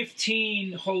almost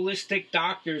 15 holistic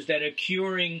doctors that are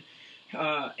curing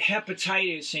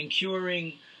hepatitis and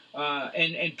curing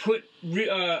and put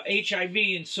HIV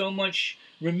in so much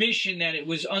remission that it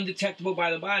was undetectable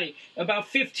by the body. About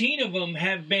 15 of them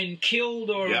have been killed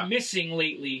or missing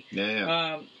lately.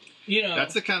 You know,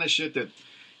 that's the kind of shit that,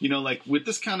 you know, like with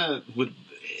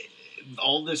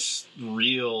all this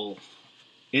real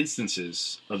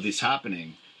instances of this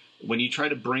happening, when you try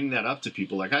to bring that up to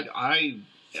people, like I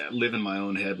live in my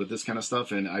own head with this kind of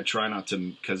stuff, and I try not to,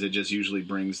 because it just usually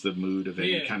brings the mood of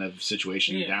any kind of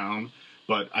situation down.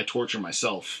 But I torture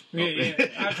myself.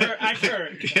 I've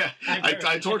heard.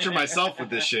 I torture myself with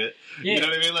this shit. You know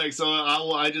what I mean? Like, so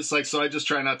I just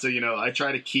try not to, you know, I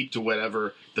try to keep to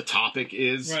whatever the topic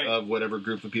is of whatever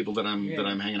group of people that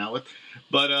I'm hanging out with.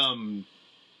 But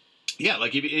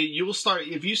like if you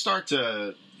start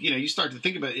to, you know, you start to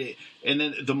think about it, and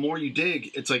then the more you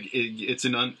dig, it's like it's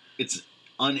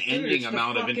unending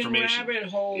amount of information.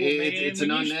 Rabbit hole, it's an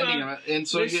unending amount. And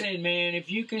so listen, man, if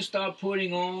you can start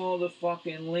putting all the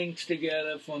fucking links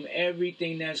together from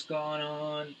everything that's gone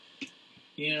on,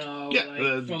 you know,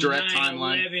 like the direct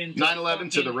timeline,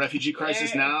 9/11 to the refugee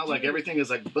crisis now, like everything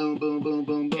is like boom, boom, boom,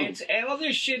 boom, boom. All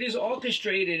this shit is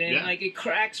orchestrated, and like it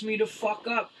cracks me the fuck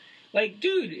up. Like,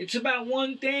 dude, it's about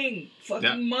one thing.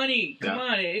 Fucking money. Come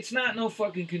on. It's not no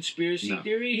fucking conspiracy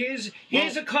theory. Here's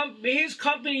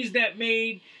companies that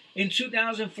made, in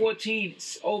 2014,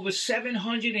 over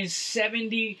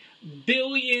 $770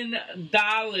 billion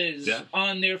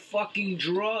on their fucking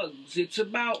drugs. It's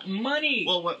about money.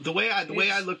 Well, the way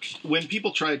I look, when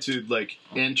people try to, like,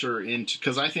 enter into,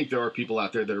 because I think there are people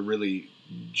out there that are really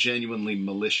genuinely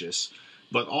malicious,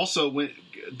 but also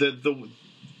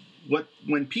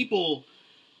when people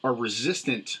are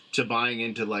resistant to buying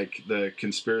into like the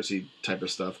conspiracy type of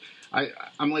stuff,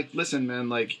 I'm like, listen, man,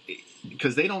 like,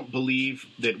 because they don't believe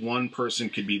that one person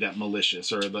could be that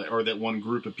malicious or that one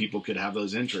group of people could have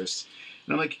those interests.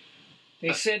 And I'm like,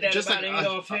 they said that just about like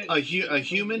Adolf Hitler.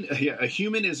 A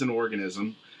human is an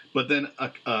organism, but then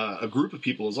a group of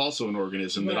people is also an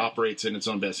organism that operates in its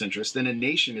own best interest. Then a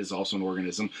nation is also an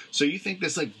organism. So you think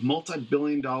this like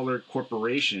multi-billion-dollar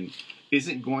corporation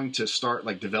isn't going to start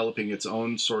like developing its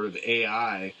own sort of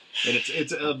AI, and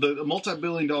the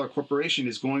multi-billion-dollar corporation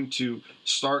is going to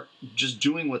start just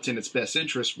doing what's in its best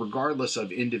interest, regardless of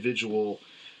individual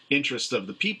interests of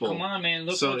the people. Come on, man!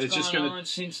 Look what's gone on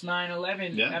since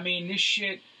 9/11. Yeah. I mean, this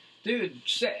shit, dude.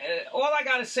 All I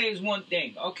gotta say is one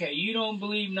thing. Okay, you don't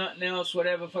believe nothing else.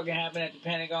 Whatever fucking happened at the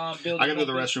Pentagon building. I gotta go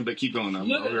to the restroom, but keep going.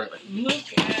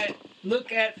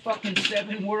 Look at fucking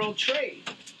 7 World Trade.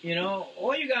 You know,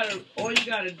 all you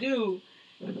gotta do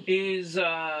is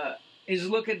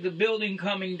look at the building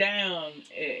coming down.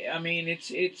 I mean,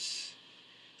 it's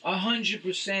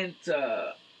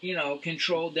 100%, you know,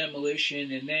 controlled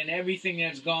demolition, and then everything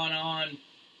that's gone on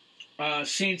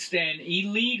since then,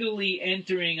 illegally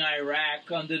entering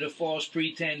Iraq under the false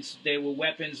pretense they were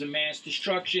weapons of mass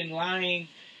destruction, lying.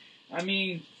 I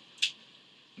mean,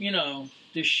 you know,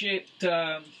 the shit.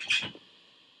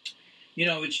 You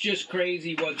know, it's just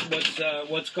crazy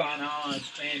what's gone on,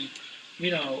 and you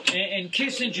know, and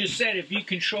Kissinger said if you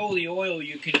control the oil,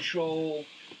 you control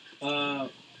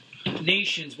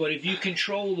nations, but if you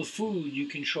control the food, you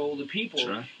control the people,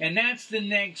 Sure. And that's the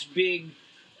next big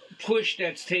push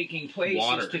that's taking place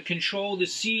Water. Is to control the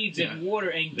seeds and water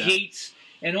and Gates,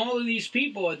 and all of these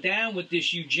people are down with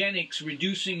this eugenics,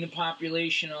 reducing the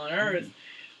population on Earth.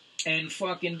 And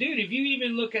fucking, dude, if you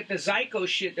even look at the Zyko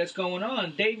shit that's going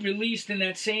on, they released in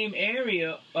that same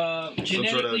area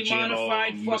genetically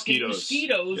modified fucking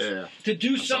mosquitoes to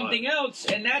do something else,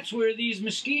 and that's where these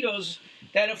mosquitoes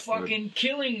that are fucking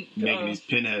killing, making these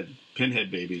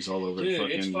pinhead babies all over. Dude,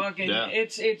 it's fucking,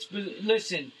 it's.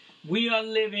 Listen, we are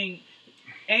living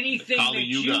anything that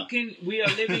you can. We are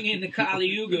living in the Kali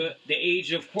Yuga, the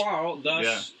age of quarrel.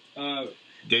 Thus,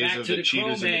 days back of to the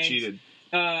cheaters and the cheated.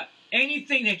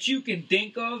 Anything that you can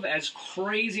think of, as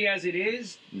crazy as it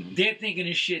is, they're thinking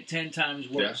of shit 10 times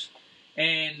worse.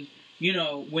 And you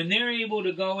know, when they're able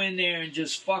to go in there and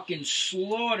just fucking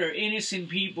slaughter innocent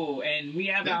people, and we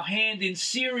have our hand in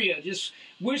Syria,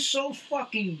 we're so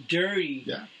fucking dirty.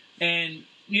 Yeah. And,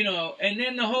 you know, and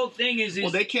then the whole thing is...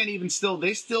 Well,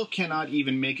 they still cannot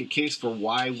even make a case for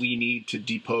why we need to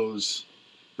depose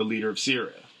the leader of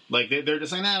Syria. Like, they're just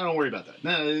saying, nah, don't worry about that.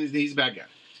 No, he's a bad guy.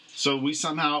 So we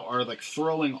somehow are, like,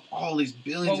 throwing all these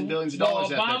billions and billions of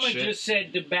dollars at that shit. Obama just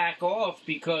said to back off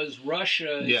because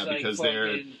Russia is because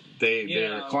fucking...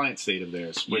 they're a client state of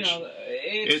theirs. Which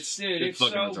it's so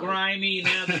retarded. grimy.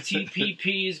 Now the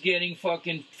TPP is getting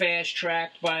fucking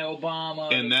fast-tracked by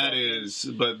Obama. And that is...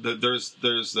 But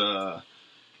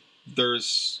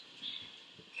there's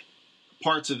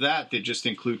parts of that just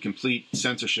include complete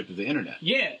censorship of the internet.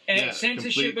 Yeah, and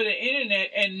censorship of the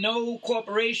internet, and no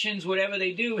corporations, whatever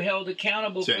they do, held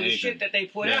accountable for the shit that they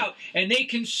put out. And they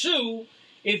can sue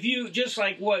if you, just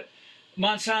like what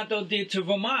Monsanto did to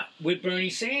Vermont with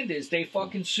Bernie Sanders. They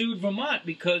fucking sued Vermont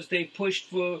because they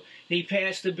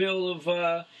passed a bill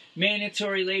of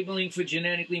mandatory labeling for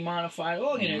genetically modified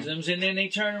organisms, and then they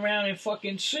turn around and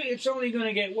fucking sue. It's only going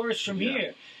to get worse from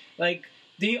here. Like,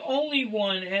 the only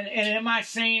one, and am I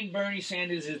saying Bernie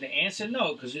Sanders is the answer?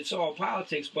 No, because it's all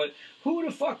politics. But who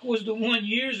the fuck was the one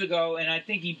years ago, and I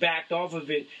think he backed off of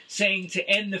it, saying to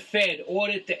end the Fed,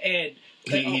 audit the Ed.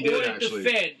 He did, actually. The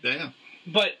Fed. Yeah.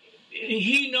 But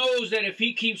he knows that if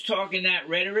he keeps talking that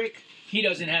rhetoric, he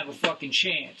doesn't have a fucking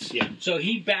chance. Yeah. So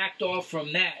he backed off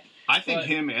from that. I think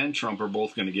him and Trump are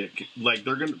both going to get, like,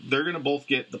 they're going to both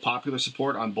get the popular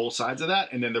support on both sides of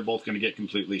that, and then they're both going to get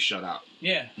completely shut out.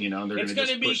 Yeah. You know, and they're going to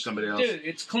just push somebody else. Dude,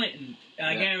 it's Clinton.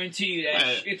 I guarantee you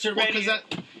that. It's already... Well,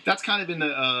 because that's kind of in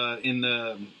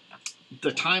the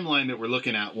timeline that we're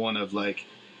looking at, one of, like,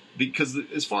 because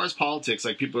as far as politics,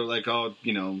 like, people are like, oh,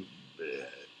 you know,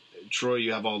 Troy,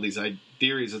 you have all these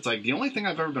theories. It's like, the only thing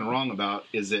I've ever been wrong about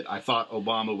is that I thought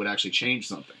Obama would actually change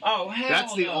something. Oh, hell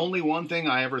That's the no. only one thing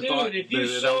I ever thought if you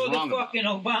that saw I was wrong the fucking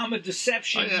Obama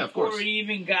deception before he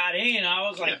even got in, I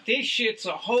was like, this shit's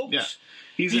a hoax. Yeah.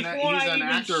 He's an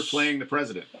actor playing the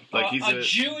president. Like, he's a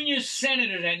junior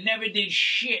senator that never did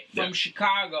shit from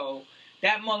Chicago.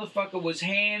 That motherfucker was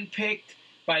handpicked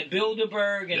by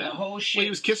Bilderberg and the whole shit. Well, he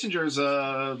was Kissinger's,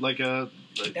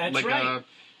 That's right.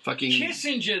 Fucking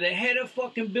Kissinger, the head of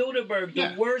fucking Bilderberg,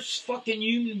 the worst fucking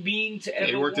human being to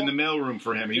ever. He worked in the mailroom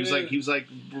for him. He was like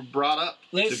brought up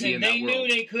to be in that world. They knew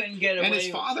they couldn't get away. And his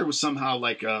father was somehow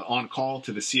like on call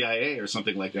to the CIA or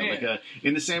something like that. Yeah. Like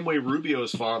in the same way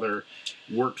Rubio's father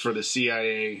worked for the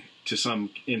CIA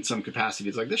in some capacity.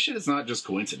 It's like, this shit is not just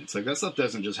coincidence. Like, that stuff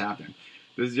doesn't just happen.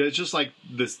 It's just like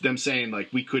them saying, like,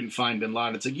 we couldn't find Bin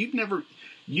Laden. It's like,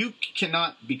 you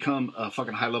cannot become a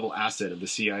fucking high level asset of the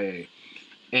CIA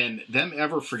and them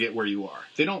ever forget where you are.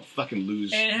 They don't fucking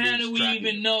lose. And how do we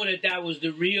even know that was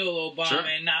the real Obama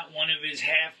and not one of his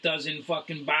half-dozen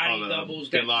fucking body doubles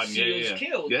that the SEALs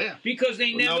killed? Yeah. Because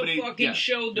they never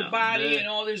showed the body and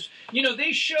all this. You know,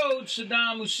 they showed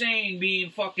Saddam Hussein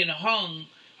being fucking hung,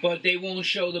 but they won't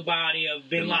show the body of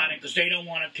Bin Laden because they don't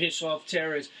want to piss off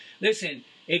terrorists. Listen,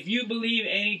 if you believe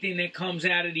anything that comes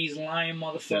out of these lying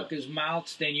motherfuckers'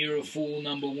 mouths, then you're a fool,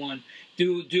 number one.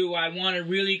 Do I want to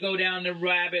really go down the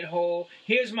rabbit hole?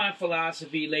 Here's my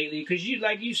philosophy lately, because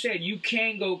like you said, you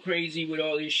can go crazy with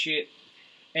all this shit.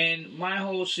 And my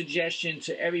whole suggestion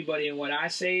to everybody and what I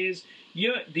say is,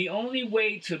 the only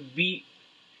way to beat...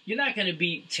 You're not going to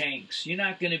beat tanks. You're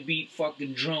not going to beat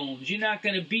fucking drones. You're not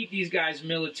going to beat these guys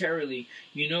militarily.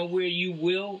 You know where you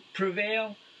will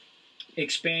prevail?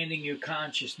 Expanding your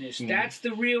consciousness. That's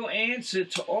the real answer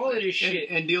to all of this shit.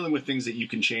 And dealing with things that you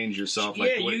can change yourself,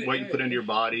 like what you put into your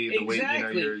body, the way,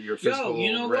 your physical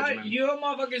you know regimen. What? Your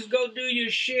motherfuckers go do your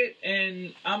shit,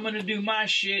 and I'm gonna do my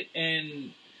shit,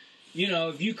 and you know,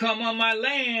 if you come on my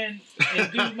land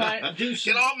and do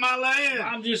some, get off my land.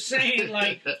 I'm just saying,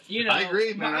 like, you know, I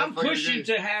agree, man. I'm pushing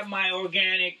to have my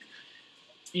organic,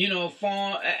 you know,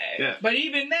 farm. But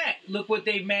even that, look what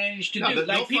they've managed to do.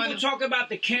 Like, people talk about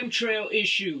the chemtrail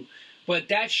issue, but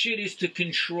that shit is to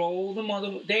control the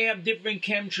mother. They have different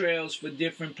chemtrails for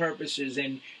different purposes,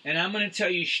 and I'm gonna tell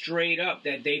you straight up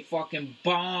that they fucking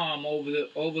bomb over the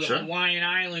Hawaiian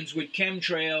Islands with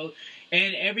chemtrails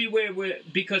and everywhere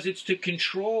because it's to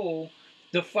control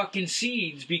the fucking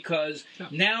seeds, because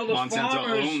now the Monsanto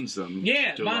farmers owns them.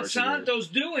 Yeah, Monsanto's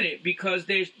doing it because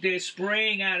they're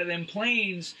spraying out of them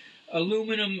planes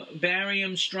aluminum,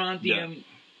 barium, strontium,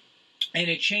 and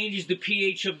it changes the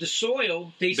pH of the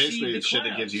soil. They Basically, seed the it's shit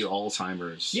clouds. that gives you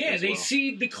Alzheimer's. Yeah, as they well.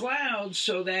 seed the clouds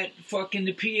so that fucking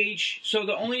the pH. So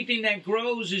the only thing that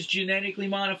grows is genetically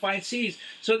modified seeds.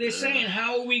 So they're saying,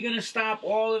 how are we going to stop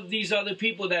all of these other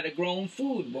people that are growing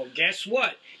food? Well, guess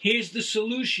what? Here's the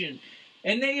solution.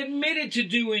 And they admitted to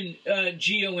doing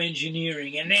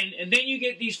geoengineering, and then you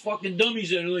get these fucking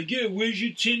dummies that are like, yeah, where's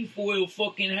your tinfoil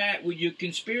fucking hat with your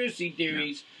conspiracy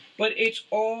theories? Yeah. But it's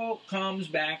all comes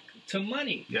back to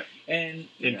money. Yeah. And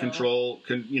control,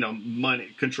 money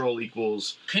control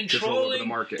equals control over the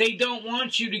market. They don't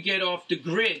want you to get off the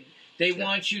grid. They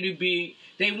want you to be.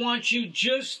 They want you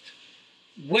just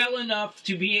well enough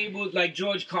to be able, like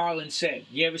George Carlin said.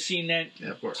 You ever seen that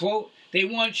quote? They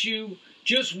want you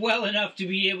just well enough to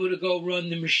be able to go run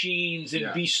the machines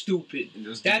and be stupid.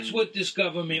 That's what this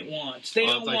government wants. They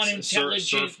don't want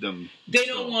intelligent. They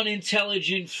don't want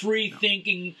intelligent,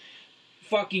 free-thinking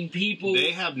fucking people.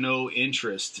 They have no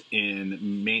interest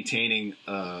in maintaining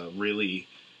a really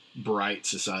bright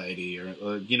society, or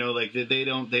like they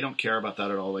don't care about that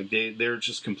at all. Like they're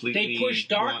just completely. They push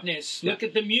darkness. Look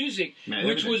at the music,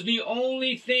 which was the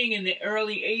only thing in the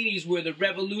early '80s where the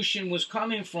revolution was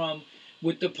coming from.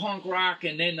 With the punk rock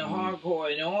and then the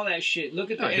hardcore and all that shit.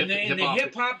 Look at that. And the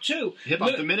hip-hop, too.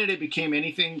 Hip-hop, the minute it became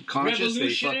anything conscious,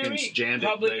 they fucking jammed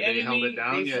it. They held it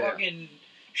down. They fucking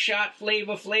shot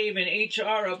Flavor Flav and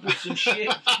HR up with some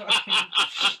shit.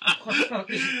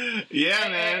 Yeah,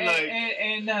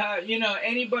 man.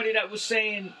 Anybody that was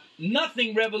saying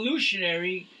nothing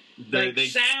revolutionary...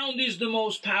 sound is the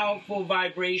most powerful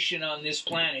vibration on this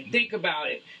planet. Think about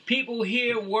it. People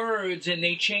hear words and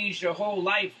they change their whole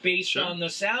life based on the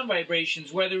sound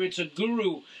vibrations, whether it's a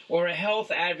guru or a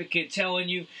health advocate telling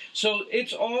you. So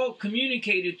it's all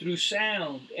communicated through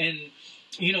sound. And,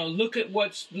 look at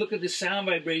the sound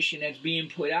vibration that's being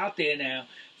put out there now.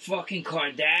 Fucking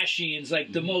Kardashians,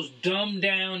 like the most dumbed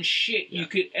down shit you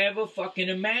could ever fucking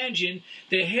imagine.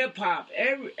 The hip hop,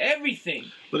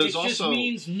 everything. But it just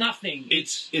means nothing.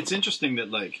 It's interesting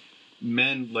that like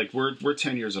men, like we're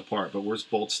 10 years apart, but we're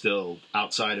both still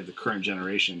outside of the current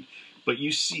generation. But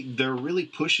you see, they're really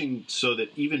pushing so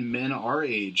that even men our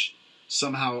age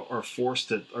somehow are forced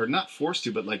to, or not forced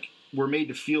to, but like we're made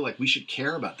to feel like we should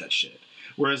care about that shit.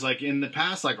 Whereas, like, in the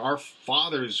past, like, our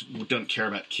fathers don't care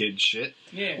about kid shit.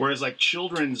 Yeah. Whereas, like,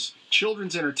 children's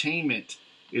entertainment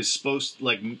is supposed to,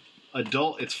 like,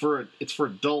 it's for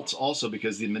adults also,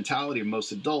 because the mentality of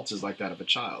most adults is like that of a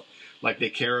child. Like, they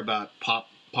care about pop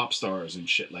stars and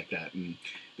shit like that. And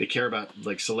they care about,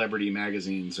 like, celebrity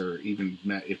magazines, or even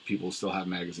if people still have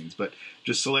magazines. But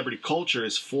just celebrity culture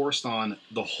is forced on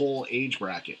the whole age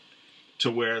bracket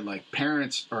to where, like,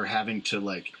 parents are having to,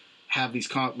 like... have these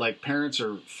parents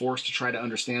are forced to try to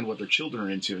understand what their children are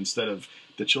into instead of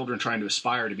the children trying to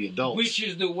aspire to be adults. Which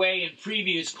is the way in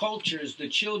previous cultures the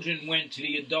children went to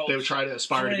the adults. They would try to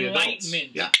aspire to be adults.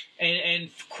 Yeah. And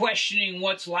questioning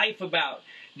what's life about.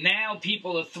 Now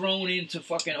people are thrown into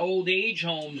fucking old age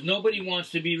homes. Nobody wants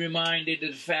to be reminded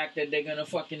of the fact that they're gonna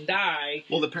fucking die.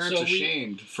 Well, the parents are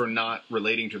shamed for not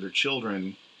relating to their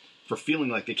children, for feeling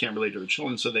like they can't relate to their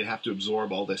children, so they have to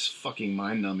absorb all this fucking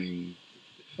mind-numbing.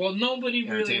 Well, nobody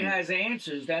really has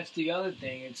answers. That's the other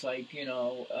thing. It's like,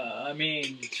 I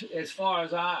mean, as far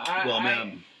as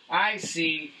I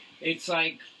see, it's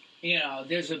like,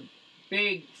 there's a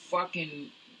big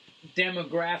fucking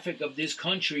demographic of this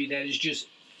country that is just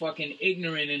fucking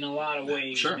ignorant in a lot of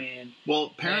ways, man.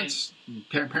 Well, parents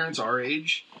our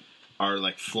age are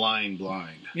like flying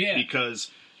blind. Yeah.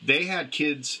 Because they had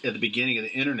kids at the beginning of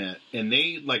the internet, and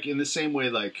they, like, in the same way,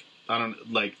 like,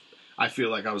 I feel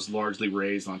like I was largely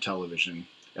raised on television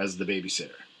as the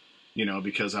babysitter,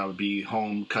 because I would be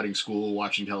home cutting school,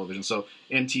 watching television. So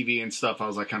MTV and stuff, I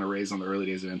was like kind of raised on the early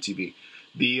days of MTV.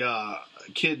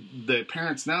 The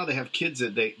parents now, they have kids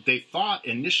that they thought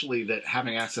initially that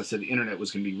having access to the internet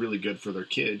was going to be really good for their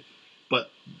kid,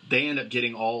 but they end up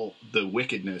getting all the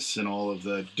wickedness and all of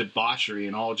the debauchery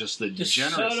and all just the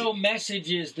degeneracy. The subtle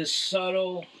messages,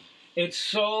 it's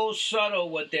so subtle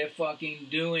what they're fucking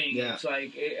doing. Yeah. It's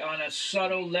like, on a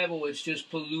subtle level, it's just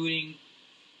polluting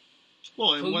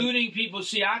people.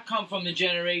 See, I come from the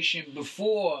generation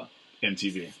before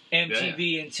MTV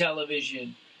and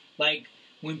television. Like,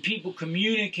 when people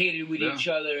communicated with each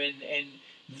other and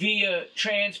via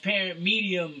transparent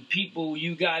medium,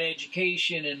 you got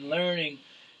education and learning,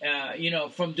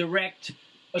 from direct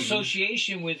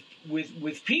association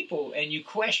with people, and you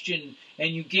question and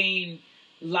you gain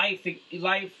life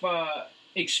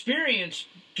experience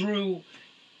through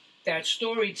that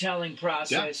storytelling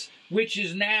process, which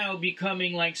is now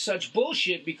becoming like such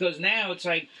bullshit, because now it's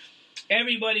like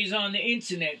everybody's on the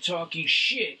internet talking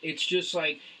shit. It's just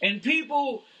like, and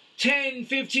people 10,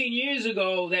 15 years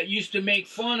ago that used to make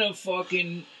fun of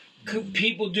fucking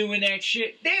people doing that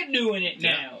shit, they're doing it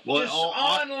now. Well, just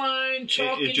online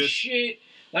talking shit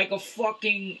like a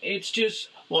fucking, it's just...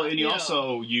 Well, and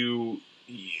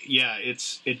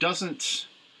it doesn't...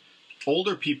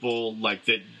 Older people like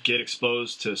that get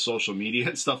exposed to social media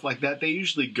and stuff like that, they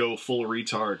usually go full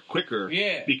retard quicker.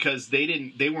 Yeah. Because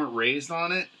they weren't raised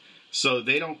on it, so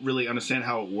they don't really understand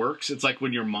how it works. It's like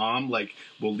when your mom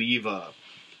will leave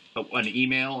an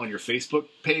email on your Facebook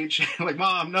page. Like,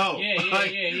 Mom, no. Yeah.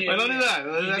 I don't do that.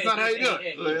 That's not how you do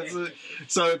it.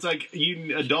 So it's like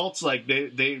you adults, like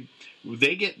they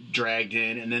get dragged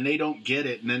in, and then they don't get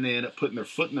it, and then they end up putting their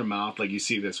foot in their mouth. Like you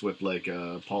see this with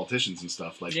politicians and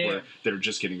stuff, where they're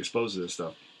just getting exposed to this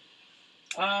stuff.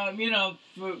 For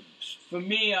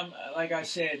me, I'm like I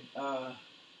said, I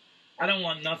don't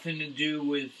want nothing to do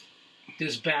with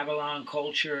this Babylon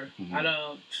culture. Mm-hmm. I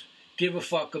don't give a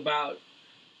fuck about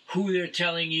who they're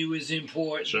telling you is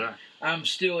important. Sure. I'm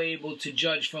still able to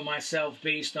judge for myself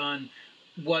based on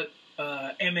what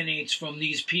emanates from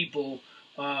these people,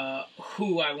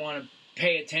 who I want to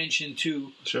pay attention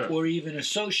to, sure, or even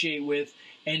associate with,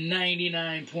 and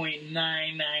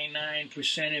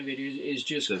 99.999% of it is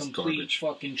just complete garbage.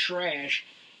 Fucking trash.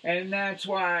 And that's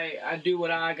why I do what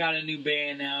I got a new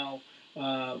band now.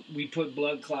 We put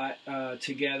BLOODCLOT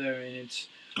together, and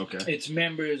it's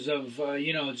members of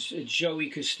it's Joey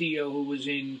Castillo, who was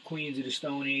in Queens of the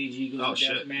Stone Age, Eagles of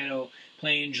Death Metal,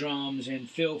 playing drums, and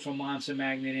Phil from Monster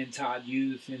Magnet and Todd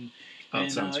Youth, and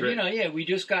sounds great. we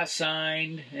just got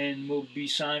signed, and we'll be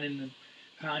signing the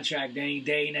contract any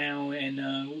day now, and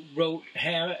wrote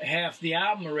half the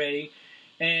album already,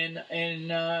 and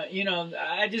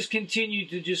I just continue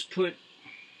to just put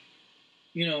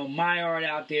my art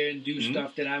out there and do mm-hmm.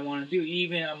 stuff that I want to do.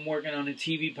 Even I'm working on a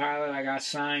TV pilot. I got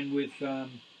signed with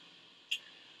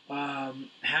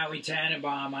Howie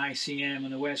Tannenbaum, ICM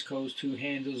on the West Coast, who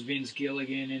handles Vince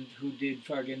Gilligan and who did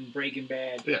fucking Breaking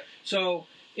Bad. Yeah. So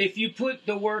if you put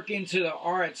the work into the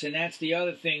arts, and that's the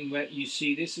other thing that you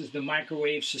see, this is the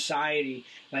microwave society,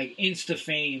 like Insta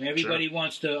fame. Everybody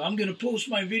wants to, I'm going to post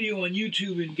my video on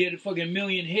YouTube and get a fucking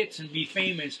million hits and be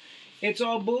famous. It's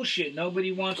all bullshit.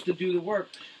 Nobody wants to do the work.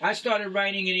 I started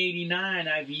writing in '89.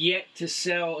 I've yet to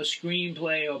sell a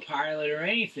screenplay or pilot or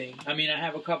anything. I mean, I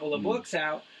have a couple of books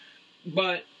out,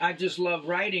 but I just love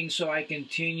writing, so I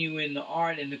continue in the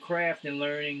art and the craft and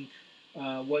learning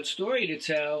what story to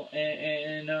tell.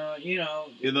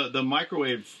 The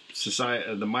microwave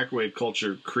society, the microwave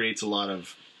culture creates a lot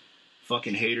of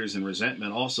fucking haters and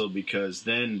resentment also, because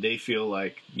then they feel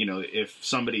like, if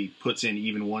somebody puts in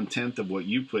even 1/10 of what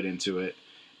you put into it,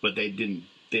 but it didn't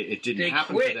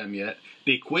happen for them yet,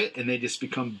 they quit and they just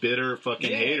become bitter fucking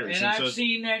haters. And I've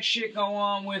seen that shit go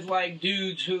on with like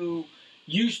dudes who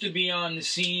used to be on the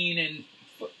scene and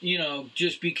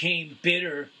just became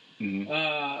bitter.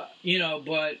 Mm-hmm.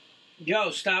 But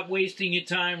stop wasting your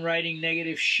time writing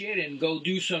negative shit and go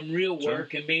do some real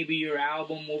work, and maybe your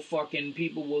album will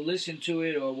people will listen to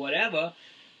it, or whatever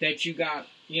that you got,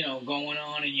 going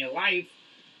on in your life.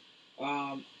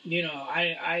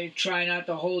 I try not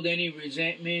to hold any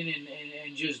resentment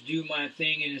and just do my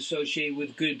thing and associate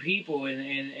with good people,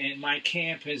 and my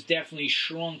camp has definitely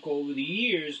shrunk over the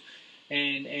years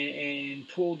and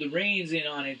pulled the reins in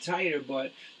on it tighter,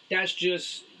 but that's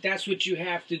what you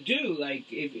have to do.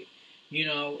 Like, if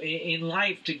in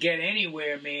life, to get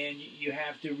anywhere, man, you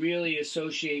have to really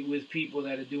associate with people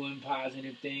that are doing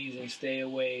positive things and stay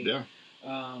away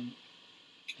from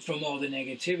all the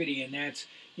negativity. And that's,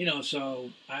 so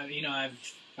I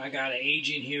got an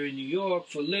agent here in New York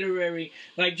for literary,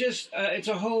 it's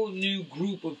a whole new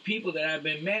group of people that I've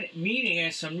been meeting,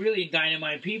 and some really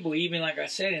dynamite people. Even like I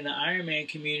said, in the Ironman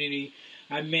community,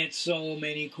 I met so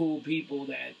many cool people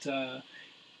that,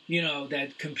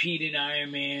 that compete in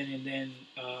Ironman, and then,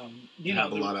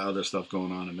 have a lot of other stuff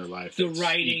going on in their life. The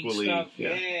writing stuff.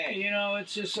 Yeah,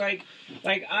 it's just like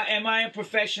am I a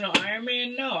professional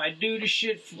Ironman? No, I do the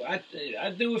shit.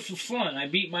 I do it for fun. I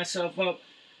beat myself up,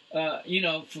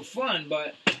 for fun,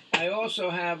 but I also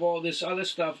have all this other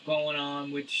stuff going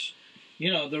on, which,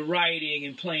 the writing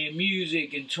and playing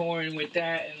music and touring with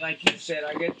that. And like you said,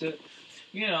 I get to,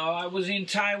 I was in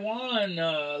Taiwan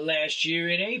last year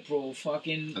in April,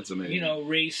 fucking, that's amazing.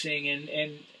 Racing,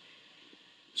 and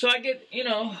so I get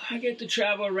to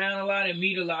travel around a lot and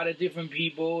meet a lot of different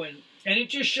people, and it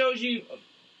just shows you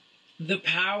the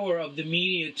power of the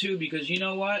media too, because you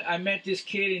know what? I met this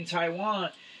kid in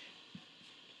Taiwan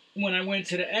when I went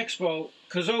to the expo,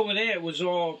 because over there it was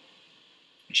all,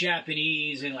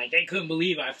 Japanese, and like they couldn't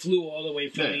believe I flew all the way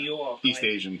from New York. East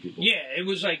Asian people. Yeah, it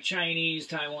was like Chinese,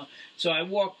 Taiwan. So I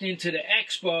walked into the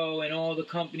expo, and all the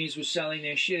companies were selling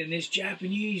their shit, and this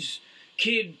Japanese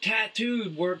kid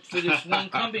tattooed worked for this one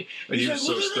company. He's like,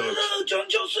 so stoked. John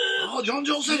Joseph. Oh, John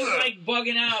Joseph. He was like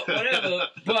bugging out, whatever.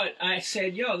 But I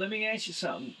said, yo, let me ask you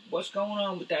something. What's going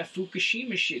on with that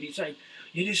Fukushima shit? He's like,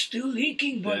 it is still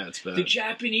leaking, but the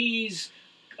Japanese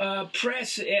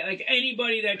press, like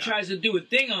anybody that tries to do a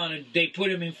thing on it, they put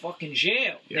him in fucking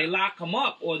jail. They lock him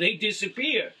up or they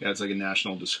disappear. Yeah, it's like a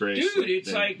national disgrace. Dude,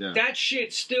 it's that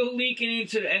shit's still leaking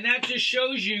into, and that just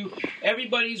shows you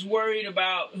everybody's worried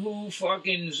about who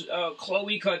fucking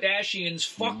Khloe Kardashian's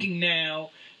fucking now,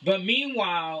 but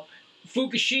meanwhile,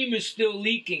 Fukushima's still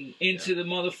leaking into the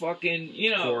motherfucking,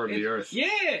 core of the earth. Yeah,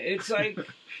 it's like.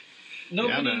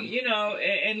 Nobody,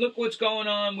 and look what's going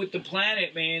on with the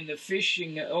planet, man. The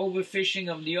fishing, overfishing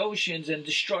of the oceans and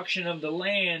destruction of the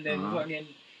land and fucking,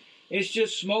 it's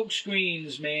just smoke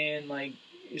screens, man. Like,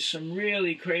 it's some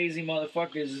really crazy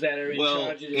motherfuckers that are in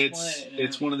charge of this planet.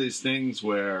 It's one of these things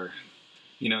where,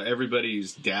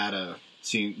 everybody's data,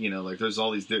 like there's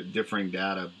all these differing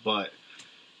data, but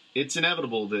it's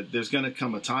inevitable that there's going to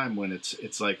come a time when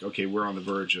it's like, okay, we're on the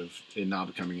verge of it not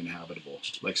becoming inhabitable.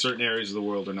 Like certain areas of the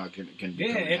world are not going to become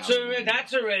inhabitable.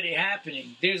 That's already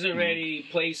happening. There's already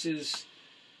places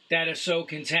that are so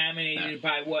contaminated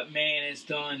by what man has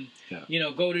done.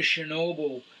 Yeah. Go to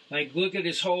Chernobyl. Like, look at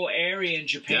this whole area in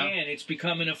Japan. Yeah. It's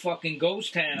becoming a fucking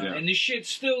ghost town. Yeah. And this shit's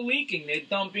still leaking. They're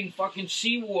dumping fucking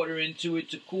seawater into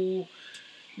it to cool,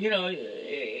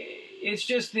 it's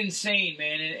just insane,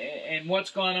 man. And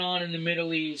what's going on in the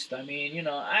Middle East. I mean,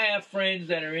 I have friends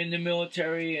that are in the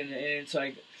military, and it's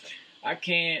like, I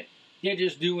can't. They're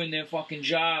just doing their fucking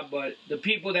job, but the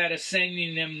people that are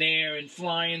sending them there and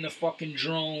flying the fucking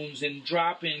drones and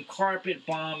dropping carpet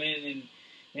bombing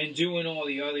and doing all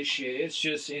the other shit, it's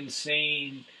just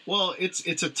insane. Well, it's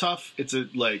tough.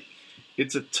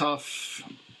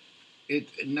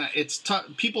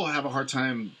 People have a hard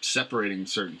time separating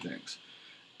certain things.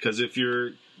 Because if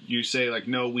you say, like,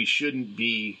 no, we shouldn't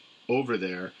be over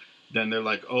there, then they're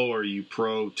like, oh, are you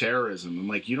pro-terrorism? I'm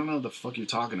like, you don't know what the fuck you're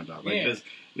talking about. Like,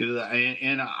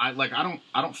 I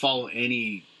don't follow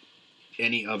any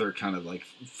other kind of, like,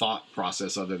 thought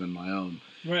process other than my own.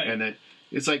 Right. And that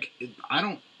it's like, I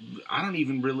don't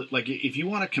even really, like, if you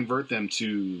want to convert them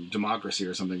to democracy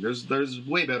or something, there's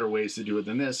way better ways to do it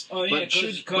than this. Oh, yeah,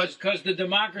 because the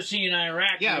democracy in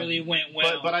Iraq really went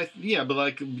well. But I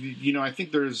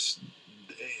think there's,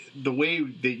 the way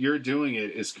that you're doing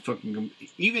it is fucking,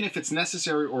 even if it's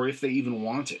necessary or if they even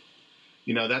want it.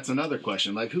 That's another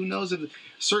question. Like, who knows if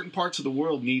certain parts of the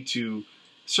world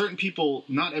certain people,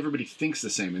 not everybody thinks the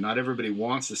same and not everybody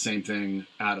wants the same thing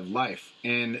out of life.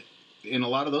 And in a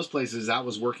lot of those places, that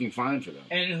was working fine for them.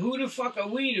 And who the fuck are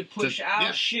we to push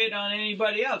our shit on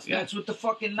anybody else? Yeah. That's what the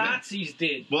fucking Nazis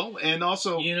did. Well, and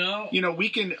also,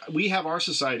 we have our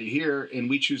society here, and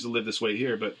we choose to live this way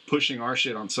here, but pushing our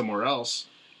shit on somewhere else,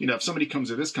 if somebody comes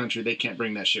to this country, they can't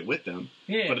bring that shit with them.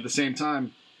 Yeah. But at the same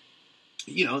time,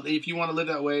 if you want to live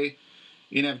that way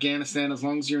in Afghanistan, as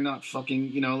long as you're not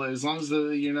fucking, as long as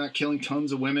you're not killing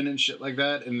tons of women and shit like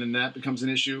that, and then that becomes an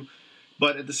issue.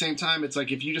 But at the same time, it's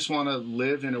like, if you just want to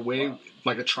live in a way,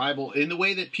 like a tribal, in the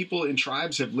way that people in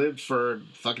tribes have lived for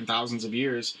fucking thousands of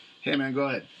years, hey man, go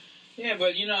ahead. Yeah,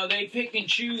 but they pick and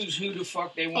choose who the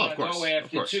fuck they want to go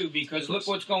after too, because look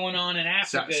what's going on in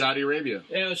Africa. Saudi Arabia.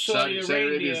 Saudi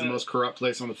Arabia is the most corrupt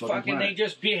place on the fucking planet. They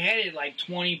just beheaded like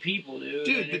 20 people, dude.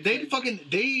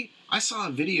 Dude, I saw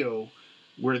a video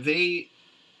where they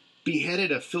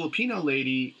beheaded a Filipino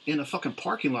lady in a fucking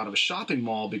parking lot of a shopping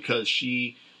mall because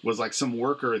she was like some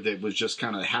worker that was just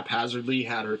kind of haphazardly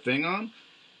had her thing on.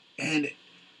 And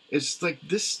it's like,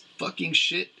 this fucking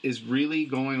shit is really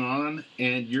going on,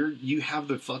 and you have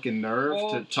the fucking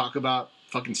nerve to talk about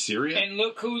fucking Syria. And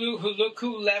look who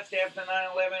left after 9/11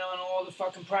 on all the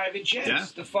fucking private jets. Yeah.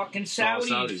 The fucking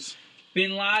Saudis.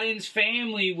 Bin Laden's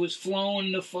family was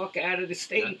flown the fuck out of the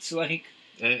States, like.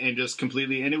 And just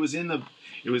completely, and it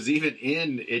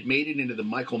made it into the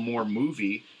Michael Moore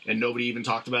movie, and nobody even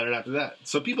talked about it after that.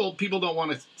 So people don't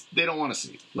want to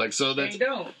see. Like, so that's, they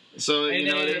don't. So,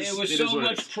 it was so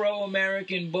much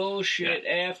pro-American bullshit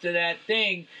after that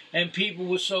thing, and people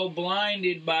were so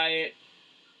blinded by it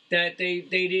that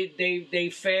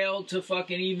they failed to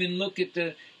fucking even look at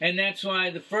and that's why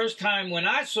the first time when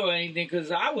I saw anything,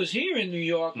 because I was here in New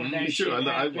York when that shit happened.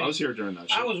 I was here during that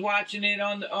shit. I was watching it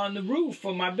on the roof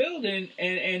of my building,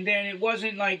 and then it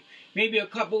wasn't like maybe a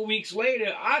couple weeks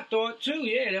later, I thought too,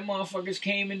 yeah, them motherfuckers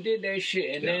came and did that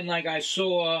shit, and then like I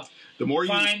saw the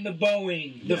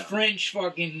Boeing, the French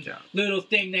fucking little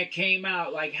thing that came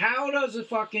out, like how does a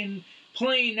fucking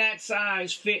plane that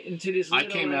size fit into this little... I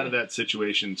came out of that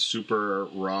situation super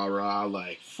rah-rah,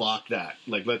 like, fuck that.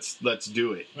 Like, let's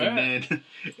do it. Yeah.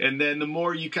 And then the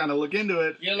more you kind of look into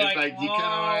it, you're like you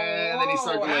kind of... then you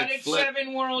start to, like, how did flip.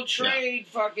 Seven World Trade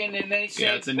fucking... And they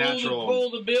said, pull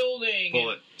the building. Pull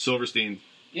it. Silverstein.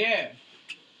 Yeah.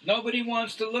 Nobody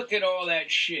wants to look at all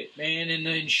that shit, man. And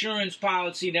the insurance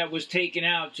policy that was taken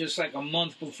out just like a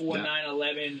month before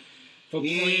 9/11... for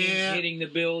planes hitting the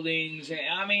buildings.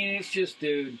 I mean, it's just,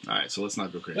 dude. All right, so let's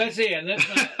not go crazy. Let's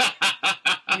not.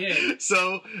 Yeah.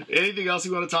 So, anything else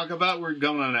you want to talk about? We're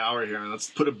going on an hour here. Let's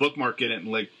put a bookmark in it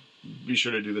and, like, be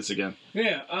sure to do this again.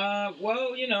 Yeah.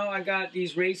 Well, you know, I got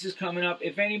these races coming up.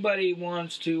 If anybody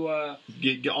wants to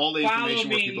get all the information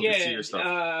where people can see your stuff.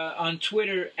 On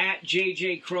Twitter, at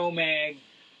JJCROMAG.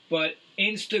 But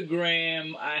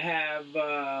Instagram, I have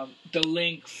the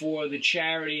link for the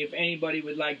charity. If anybody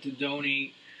would like to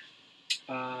donate,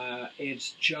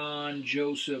 it's John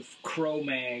Joseph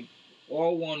CROMAG,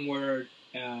 all one word,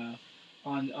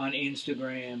 on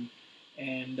Instagram.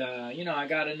 And, you know, I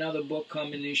got another book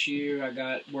coming this year. I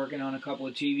got working on a couple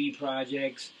of TV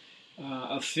projects,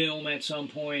 a film at some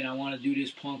point. I want to do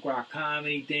this punk rock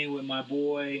comedy thing with my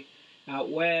boy out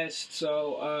west.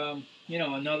 So, you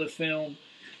know, another film.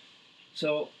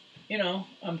 So, you know,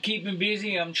 I'm keeping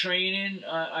busy. I'm training.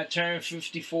 I turn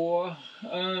 54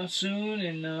 soon,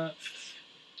 and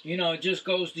you know, it just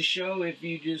goes to show if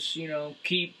you just, you know,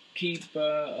 keep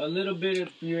a little bit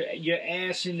of your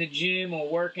ass in the gym or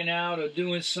working out or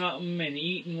doing something and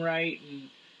eating right, and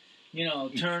you know,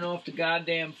 turn off the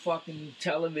goddamn fucking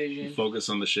television. Focus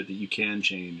on the shit that you can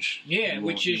change. Yeah,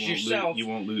 which is yourself. You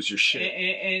won't lose your shit.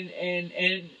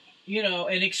 And you know,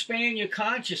 and expand your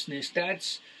consciousness.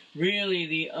 That's really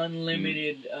the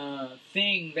unlimited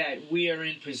thing that we are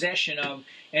in possession of.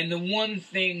 And the one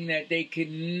thing that they could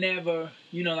never,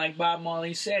 you know, like Bob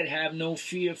Marley said, have no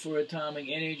fear for atomic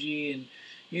energy. And,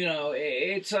 you know,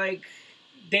 it's like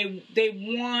they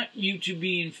want you to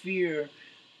be in fear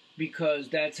because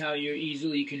that's how you're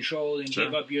easily controlled and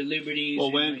give up your liberties.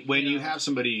 Well, when you have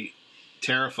somebody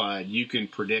terrified, you can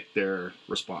predict their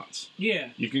response. Yeah.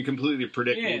 You can completely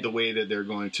predict the way that they're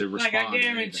going to respond. Like, I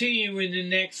guarantee you in the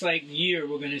next, like, year,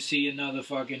 we're going to see another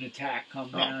fucking attack come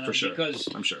down. For sure. Because,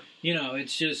 I'm sure. You know,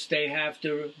 it's just they have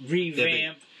to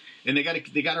revamp. And they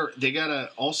gotta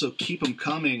also keep them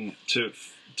coming to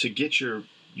get your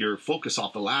focus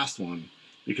off the last one.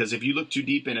 Because if you look too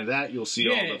deep into that, you'll see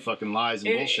all the fucking lies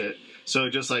and bullshit. So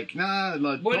just like, don't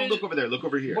look over there, look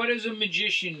over here. What does a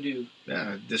magician do?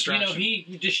 Yeah, distraction. You know,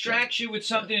 he distracts you with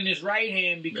something in his right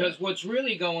hand because what's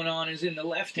really going on is in the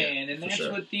left hand. And that's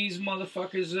what these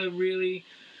motherfuckers are really,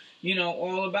 you know,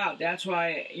 all about. That's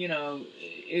why, you know,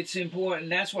 it's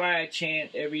important. That's why I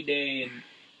chant every day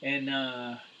and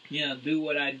you know, do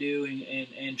what I do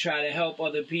and try to help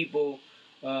other people,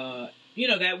 you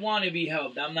know, that want to be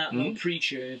helped. I'm not no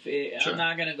preacher. I'm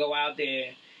not going to go out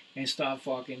there and start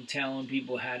fucking telling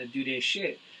people how to do their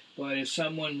shit. But if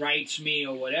someone writes me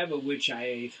or whatever, which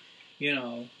I, you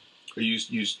know... Or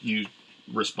you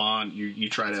respond, you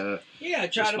try to... Yeah,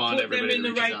 try to put them in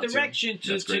the right direction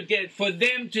to get... For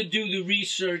them to do the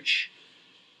research.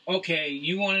 Okay,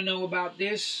 you want to know about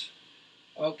this?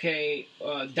 Okay,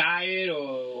 diet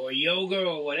or yoga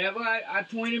or whatever, I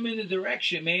point them in the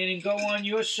direction, man, and go on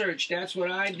your search. That's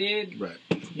what I did. Right.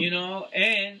 You know,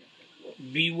 and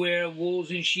beware of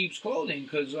wolves in sheep's clothing,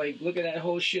 because, like, look at that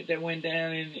whole shit that went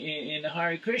down in the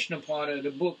Hare Krishna part of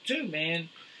the book, too, man.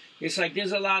 It's like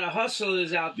there's a lot of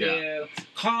hustlers out there,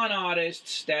 con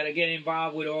artists that are getting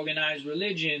involved with organized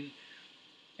religion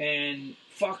and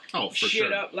fuck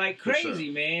shit up like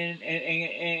crazy, man.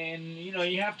 And you know,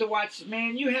 you have to watch,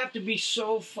 man, you have to be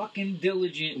so fucking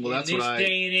diligent in this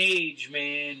day and age,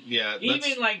 man. Yeah.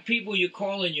 Even like people you're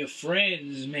calling your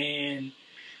friends, man.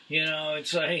 You know,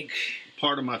 it's like...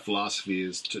 Part of my philosophy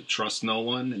is to trust no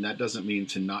one, and that doesn't mean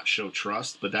to not show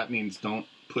trust, but that means don't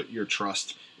put your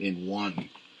trust in one.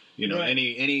 You know,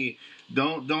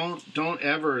 don't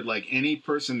ever, like, any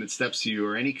person that steps to you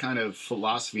or any kind of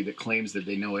philosophy that claims that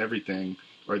they know everything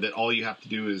or that all you have to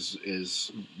do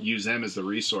is use them as the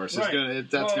resource. Right.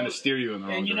 That's going to steer you in the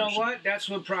wrong direction. And you know what? That's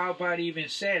what Prabhupada even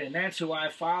said, and that's who I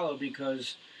follow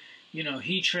because,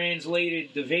 he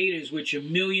translated the Vedas, which are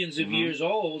millions of years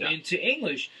old, into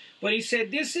English. But he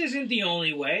said, this isn't the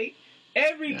only way.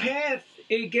 Every path,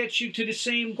 it gets you to the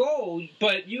same goal,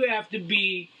 but you have to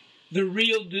be the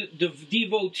real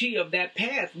devotee of that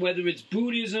path, whether it's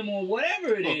Buddhism or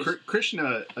whatever it is.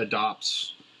 Krishna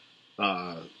adopts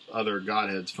other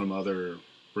godheads from other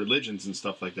religions and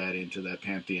stuff like that into that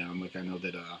pantheon. Like I know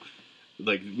that,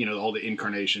 all the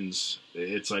incarnations,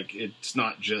 it's like it's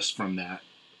not just from that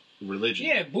religion.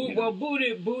 Yeah, Buddha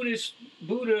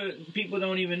people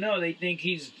don't even know. They think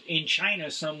he's in China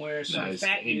somewhere, some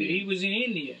fat dude. He was in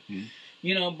India. Mm-hmm.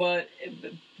 But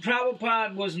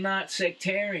Prabhupada was not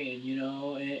sectarian,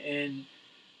 and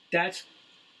that's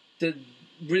the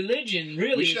religion.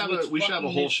 Really, we should have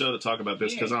a whole show to talk about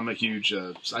this because I'm a huge,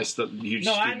 huge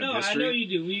student of history. I know you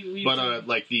do.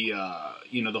 But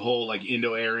the whole like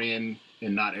Indo-Aryan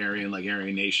and not Aryan like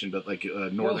Aryan nation, but like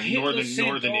northern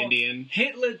Indian,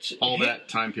 all that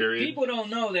time period. People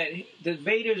don't know that the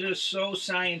Vedas are so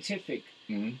scientific.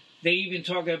 Mm-hmm. They even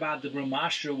talk about the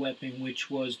Brahmastra weapon, which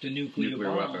was the nuclear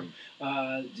bomb.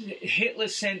 Hitler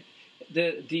sent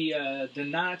the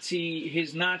Nazi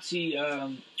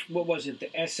what was it,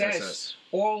 the SS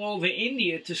all over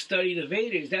India to study the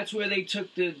Vedas. That's where they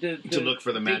took to look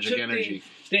for the magic energy.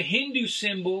 The Hindu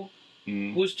symbol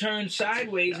was turned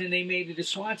sideways, and they made it a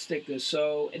swastika.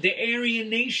 So the Aryan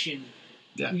nation.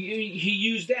 Yeah. He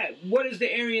used that. What is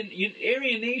the Aryan?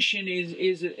 Aryan nation is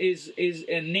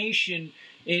a nation.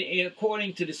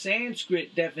 According to the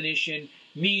Sanskrit definition,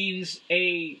 means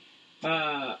a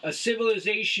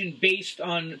civilization based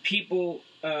on people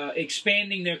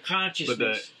expanding their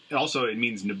consciousness. But also it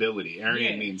means nobility.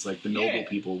 Aryan means like the noble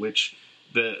people, which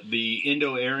the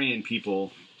Indo-Aryan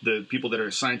people, the people that are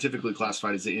scientifically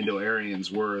classified as the Indo-Aryans,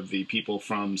 were the people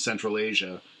from Central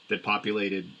Asia that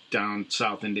populated down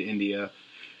south into India.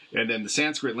 And then the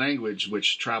Sanskrit language,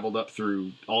 which traveled up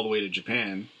through all the way to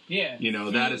Japan. Yeah.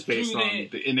 That is based on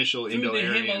the initial Indo-Aryan.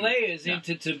 Through the Himalayas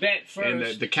into Tibet first. And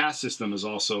the caste system is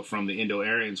also from the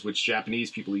Indo-Aryans, which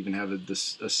Japanese people even have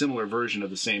a similar version of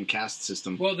the same caste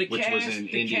system, which was in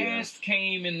India. The caste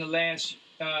came in the last,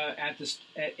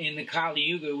 in the Kali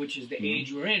Yuga, which is the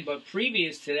age we're in. But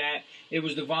previous to that, it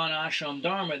was the Varna Ashram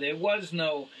Dharma. There was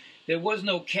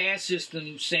no caste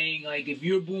system saying, like, if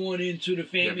you're born into the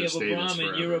family of a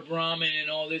Brahmin, you're a Brahmin and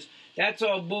all this. That's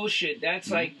all bullshit. That's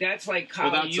like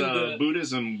Kali Yuga.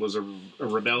 Buddhism was a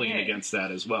rebellion against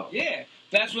that as well. Yeah,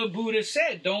 that's what Buddha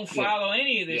said. Don't follow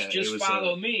any of this. Just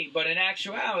follow me. But in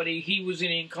actuality, he was an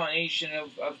incarnation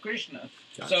of Krishna.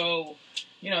 Gotcha. So,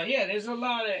 there's a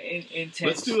lot of intense.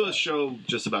 Let's do a show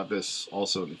just about this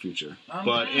also in the future.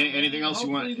 Anything else you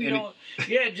want?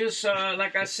 Just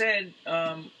like I said,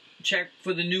 check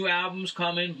for the new albums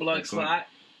coming, BLOODCLOT.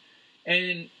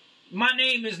 And my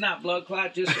name is not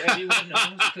BLOODCLOT, just so everyone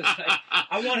knows.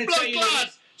 I want to tell you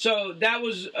this. So that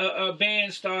was a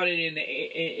band started in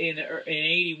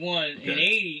 81. Okay. In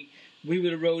 80, we were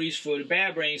the roadies for the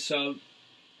Bad Brains. So,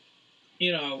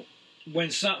 when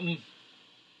something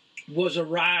was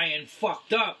awry and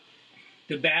fucked up,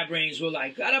 the Bad Brains were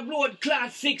like, got a blood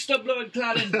clot, fix the blood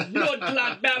clot, and blood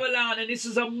clot Babylon, and this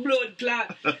is a blood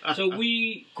clot. So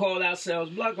we called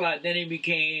ourselves BLOODCLOT. Then it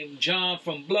became John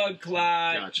from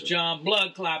BLOODCLOT, gotcha. John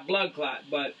BLOODCLOT.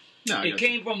 But it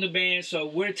came from the band, so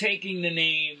we're taking the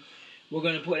name. We're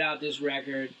going to put out this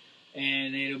record,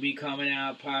 and it'll be coming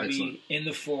out probably in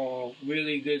the fall.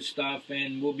 Really good stuff,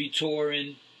 and we'll be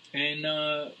touring. And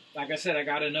like I said, I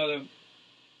got another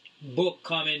book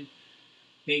coming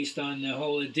based on the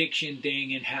whole addiction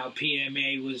thing and how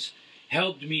PMA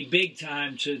helped me big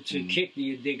time to kick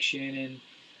the addiction. And,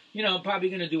 I'm probably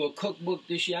going to do a cookbook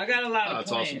this year. I got a lot of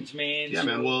plans, awesome. Man. Yeah,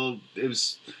 man. Well,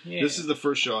 this is the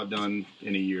first show I've done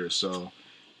in a year, so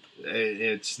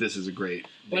this is a great.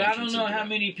 But I don't know how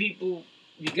many people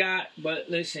you got, but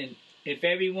listen, if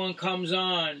everyone comes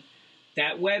on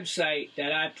that website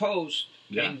that I post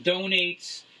and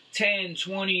donates $10,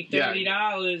 $20,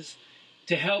 $30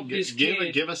 to help this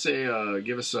kid. Give us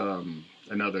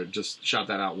another. Just shout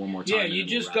that out one more time. Yeah, you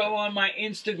just go on my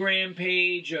Instagram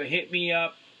page or hit me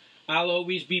up. I'll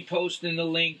always be posting the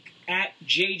link at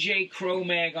JJ CRO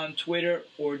MAG on Twitter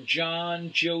or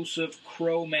John Joseph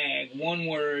CRO MAG, one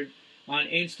word, on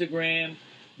Instagram.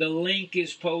 The link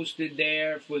is posted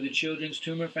there for the Children's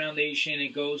Tumor Foundation.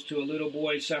 It goes to a little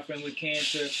boy suffering with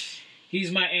cancer.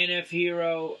 He's my NF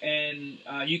hero, and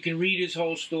you can read his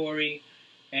whole story.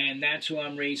 And that's who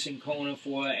I'm racing Kona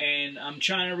for. And I'm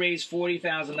trying to raise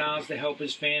 $40,000 to help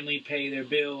his family pay their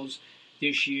bills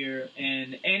this year.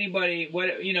 And anybody,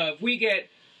 if we get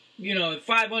you know, if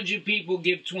 500 people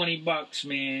give $20,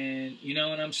 man, you know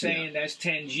what I'm saying? Yeah. That's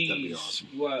 10 G's. That'd be awesome.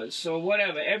 Was. So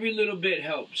whatever, every little bit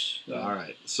helps. So. All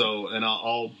right. So, and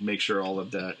I'll make sure all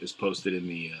of that is posted in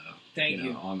the Thank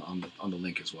you. on the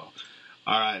link as well.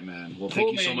 All right, man. Well,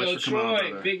 Cool, thank you so much for coming Troy, on,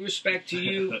 brother. big respect to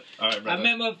you. All right, brother. I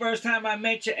remember the first time I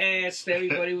met your ass,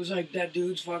 everybody was like, that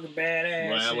dude's fucking badass.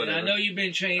 Well, and I know you've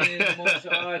been training in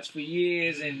martial arts for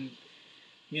years, and,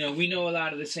 you know, we know a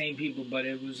lot of the same people, but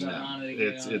it was an honor to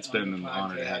get It's been on an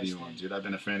honor to have you podcast, on, dude. I've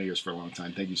been a fan of yours for a long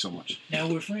time. Thank you so much. Now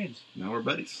we're friends. Now we're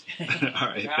buddies. All right. All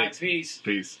right, Thanks. peace.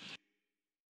 Peace.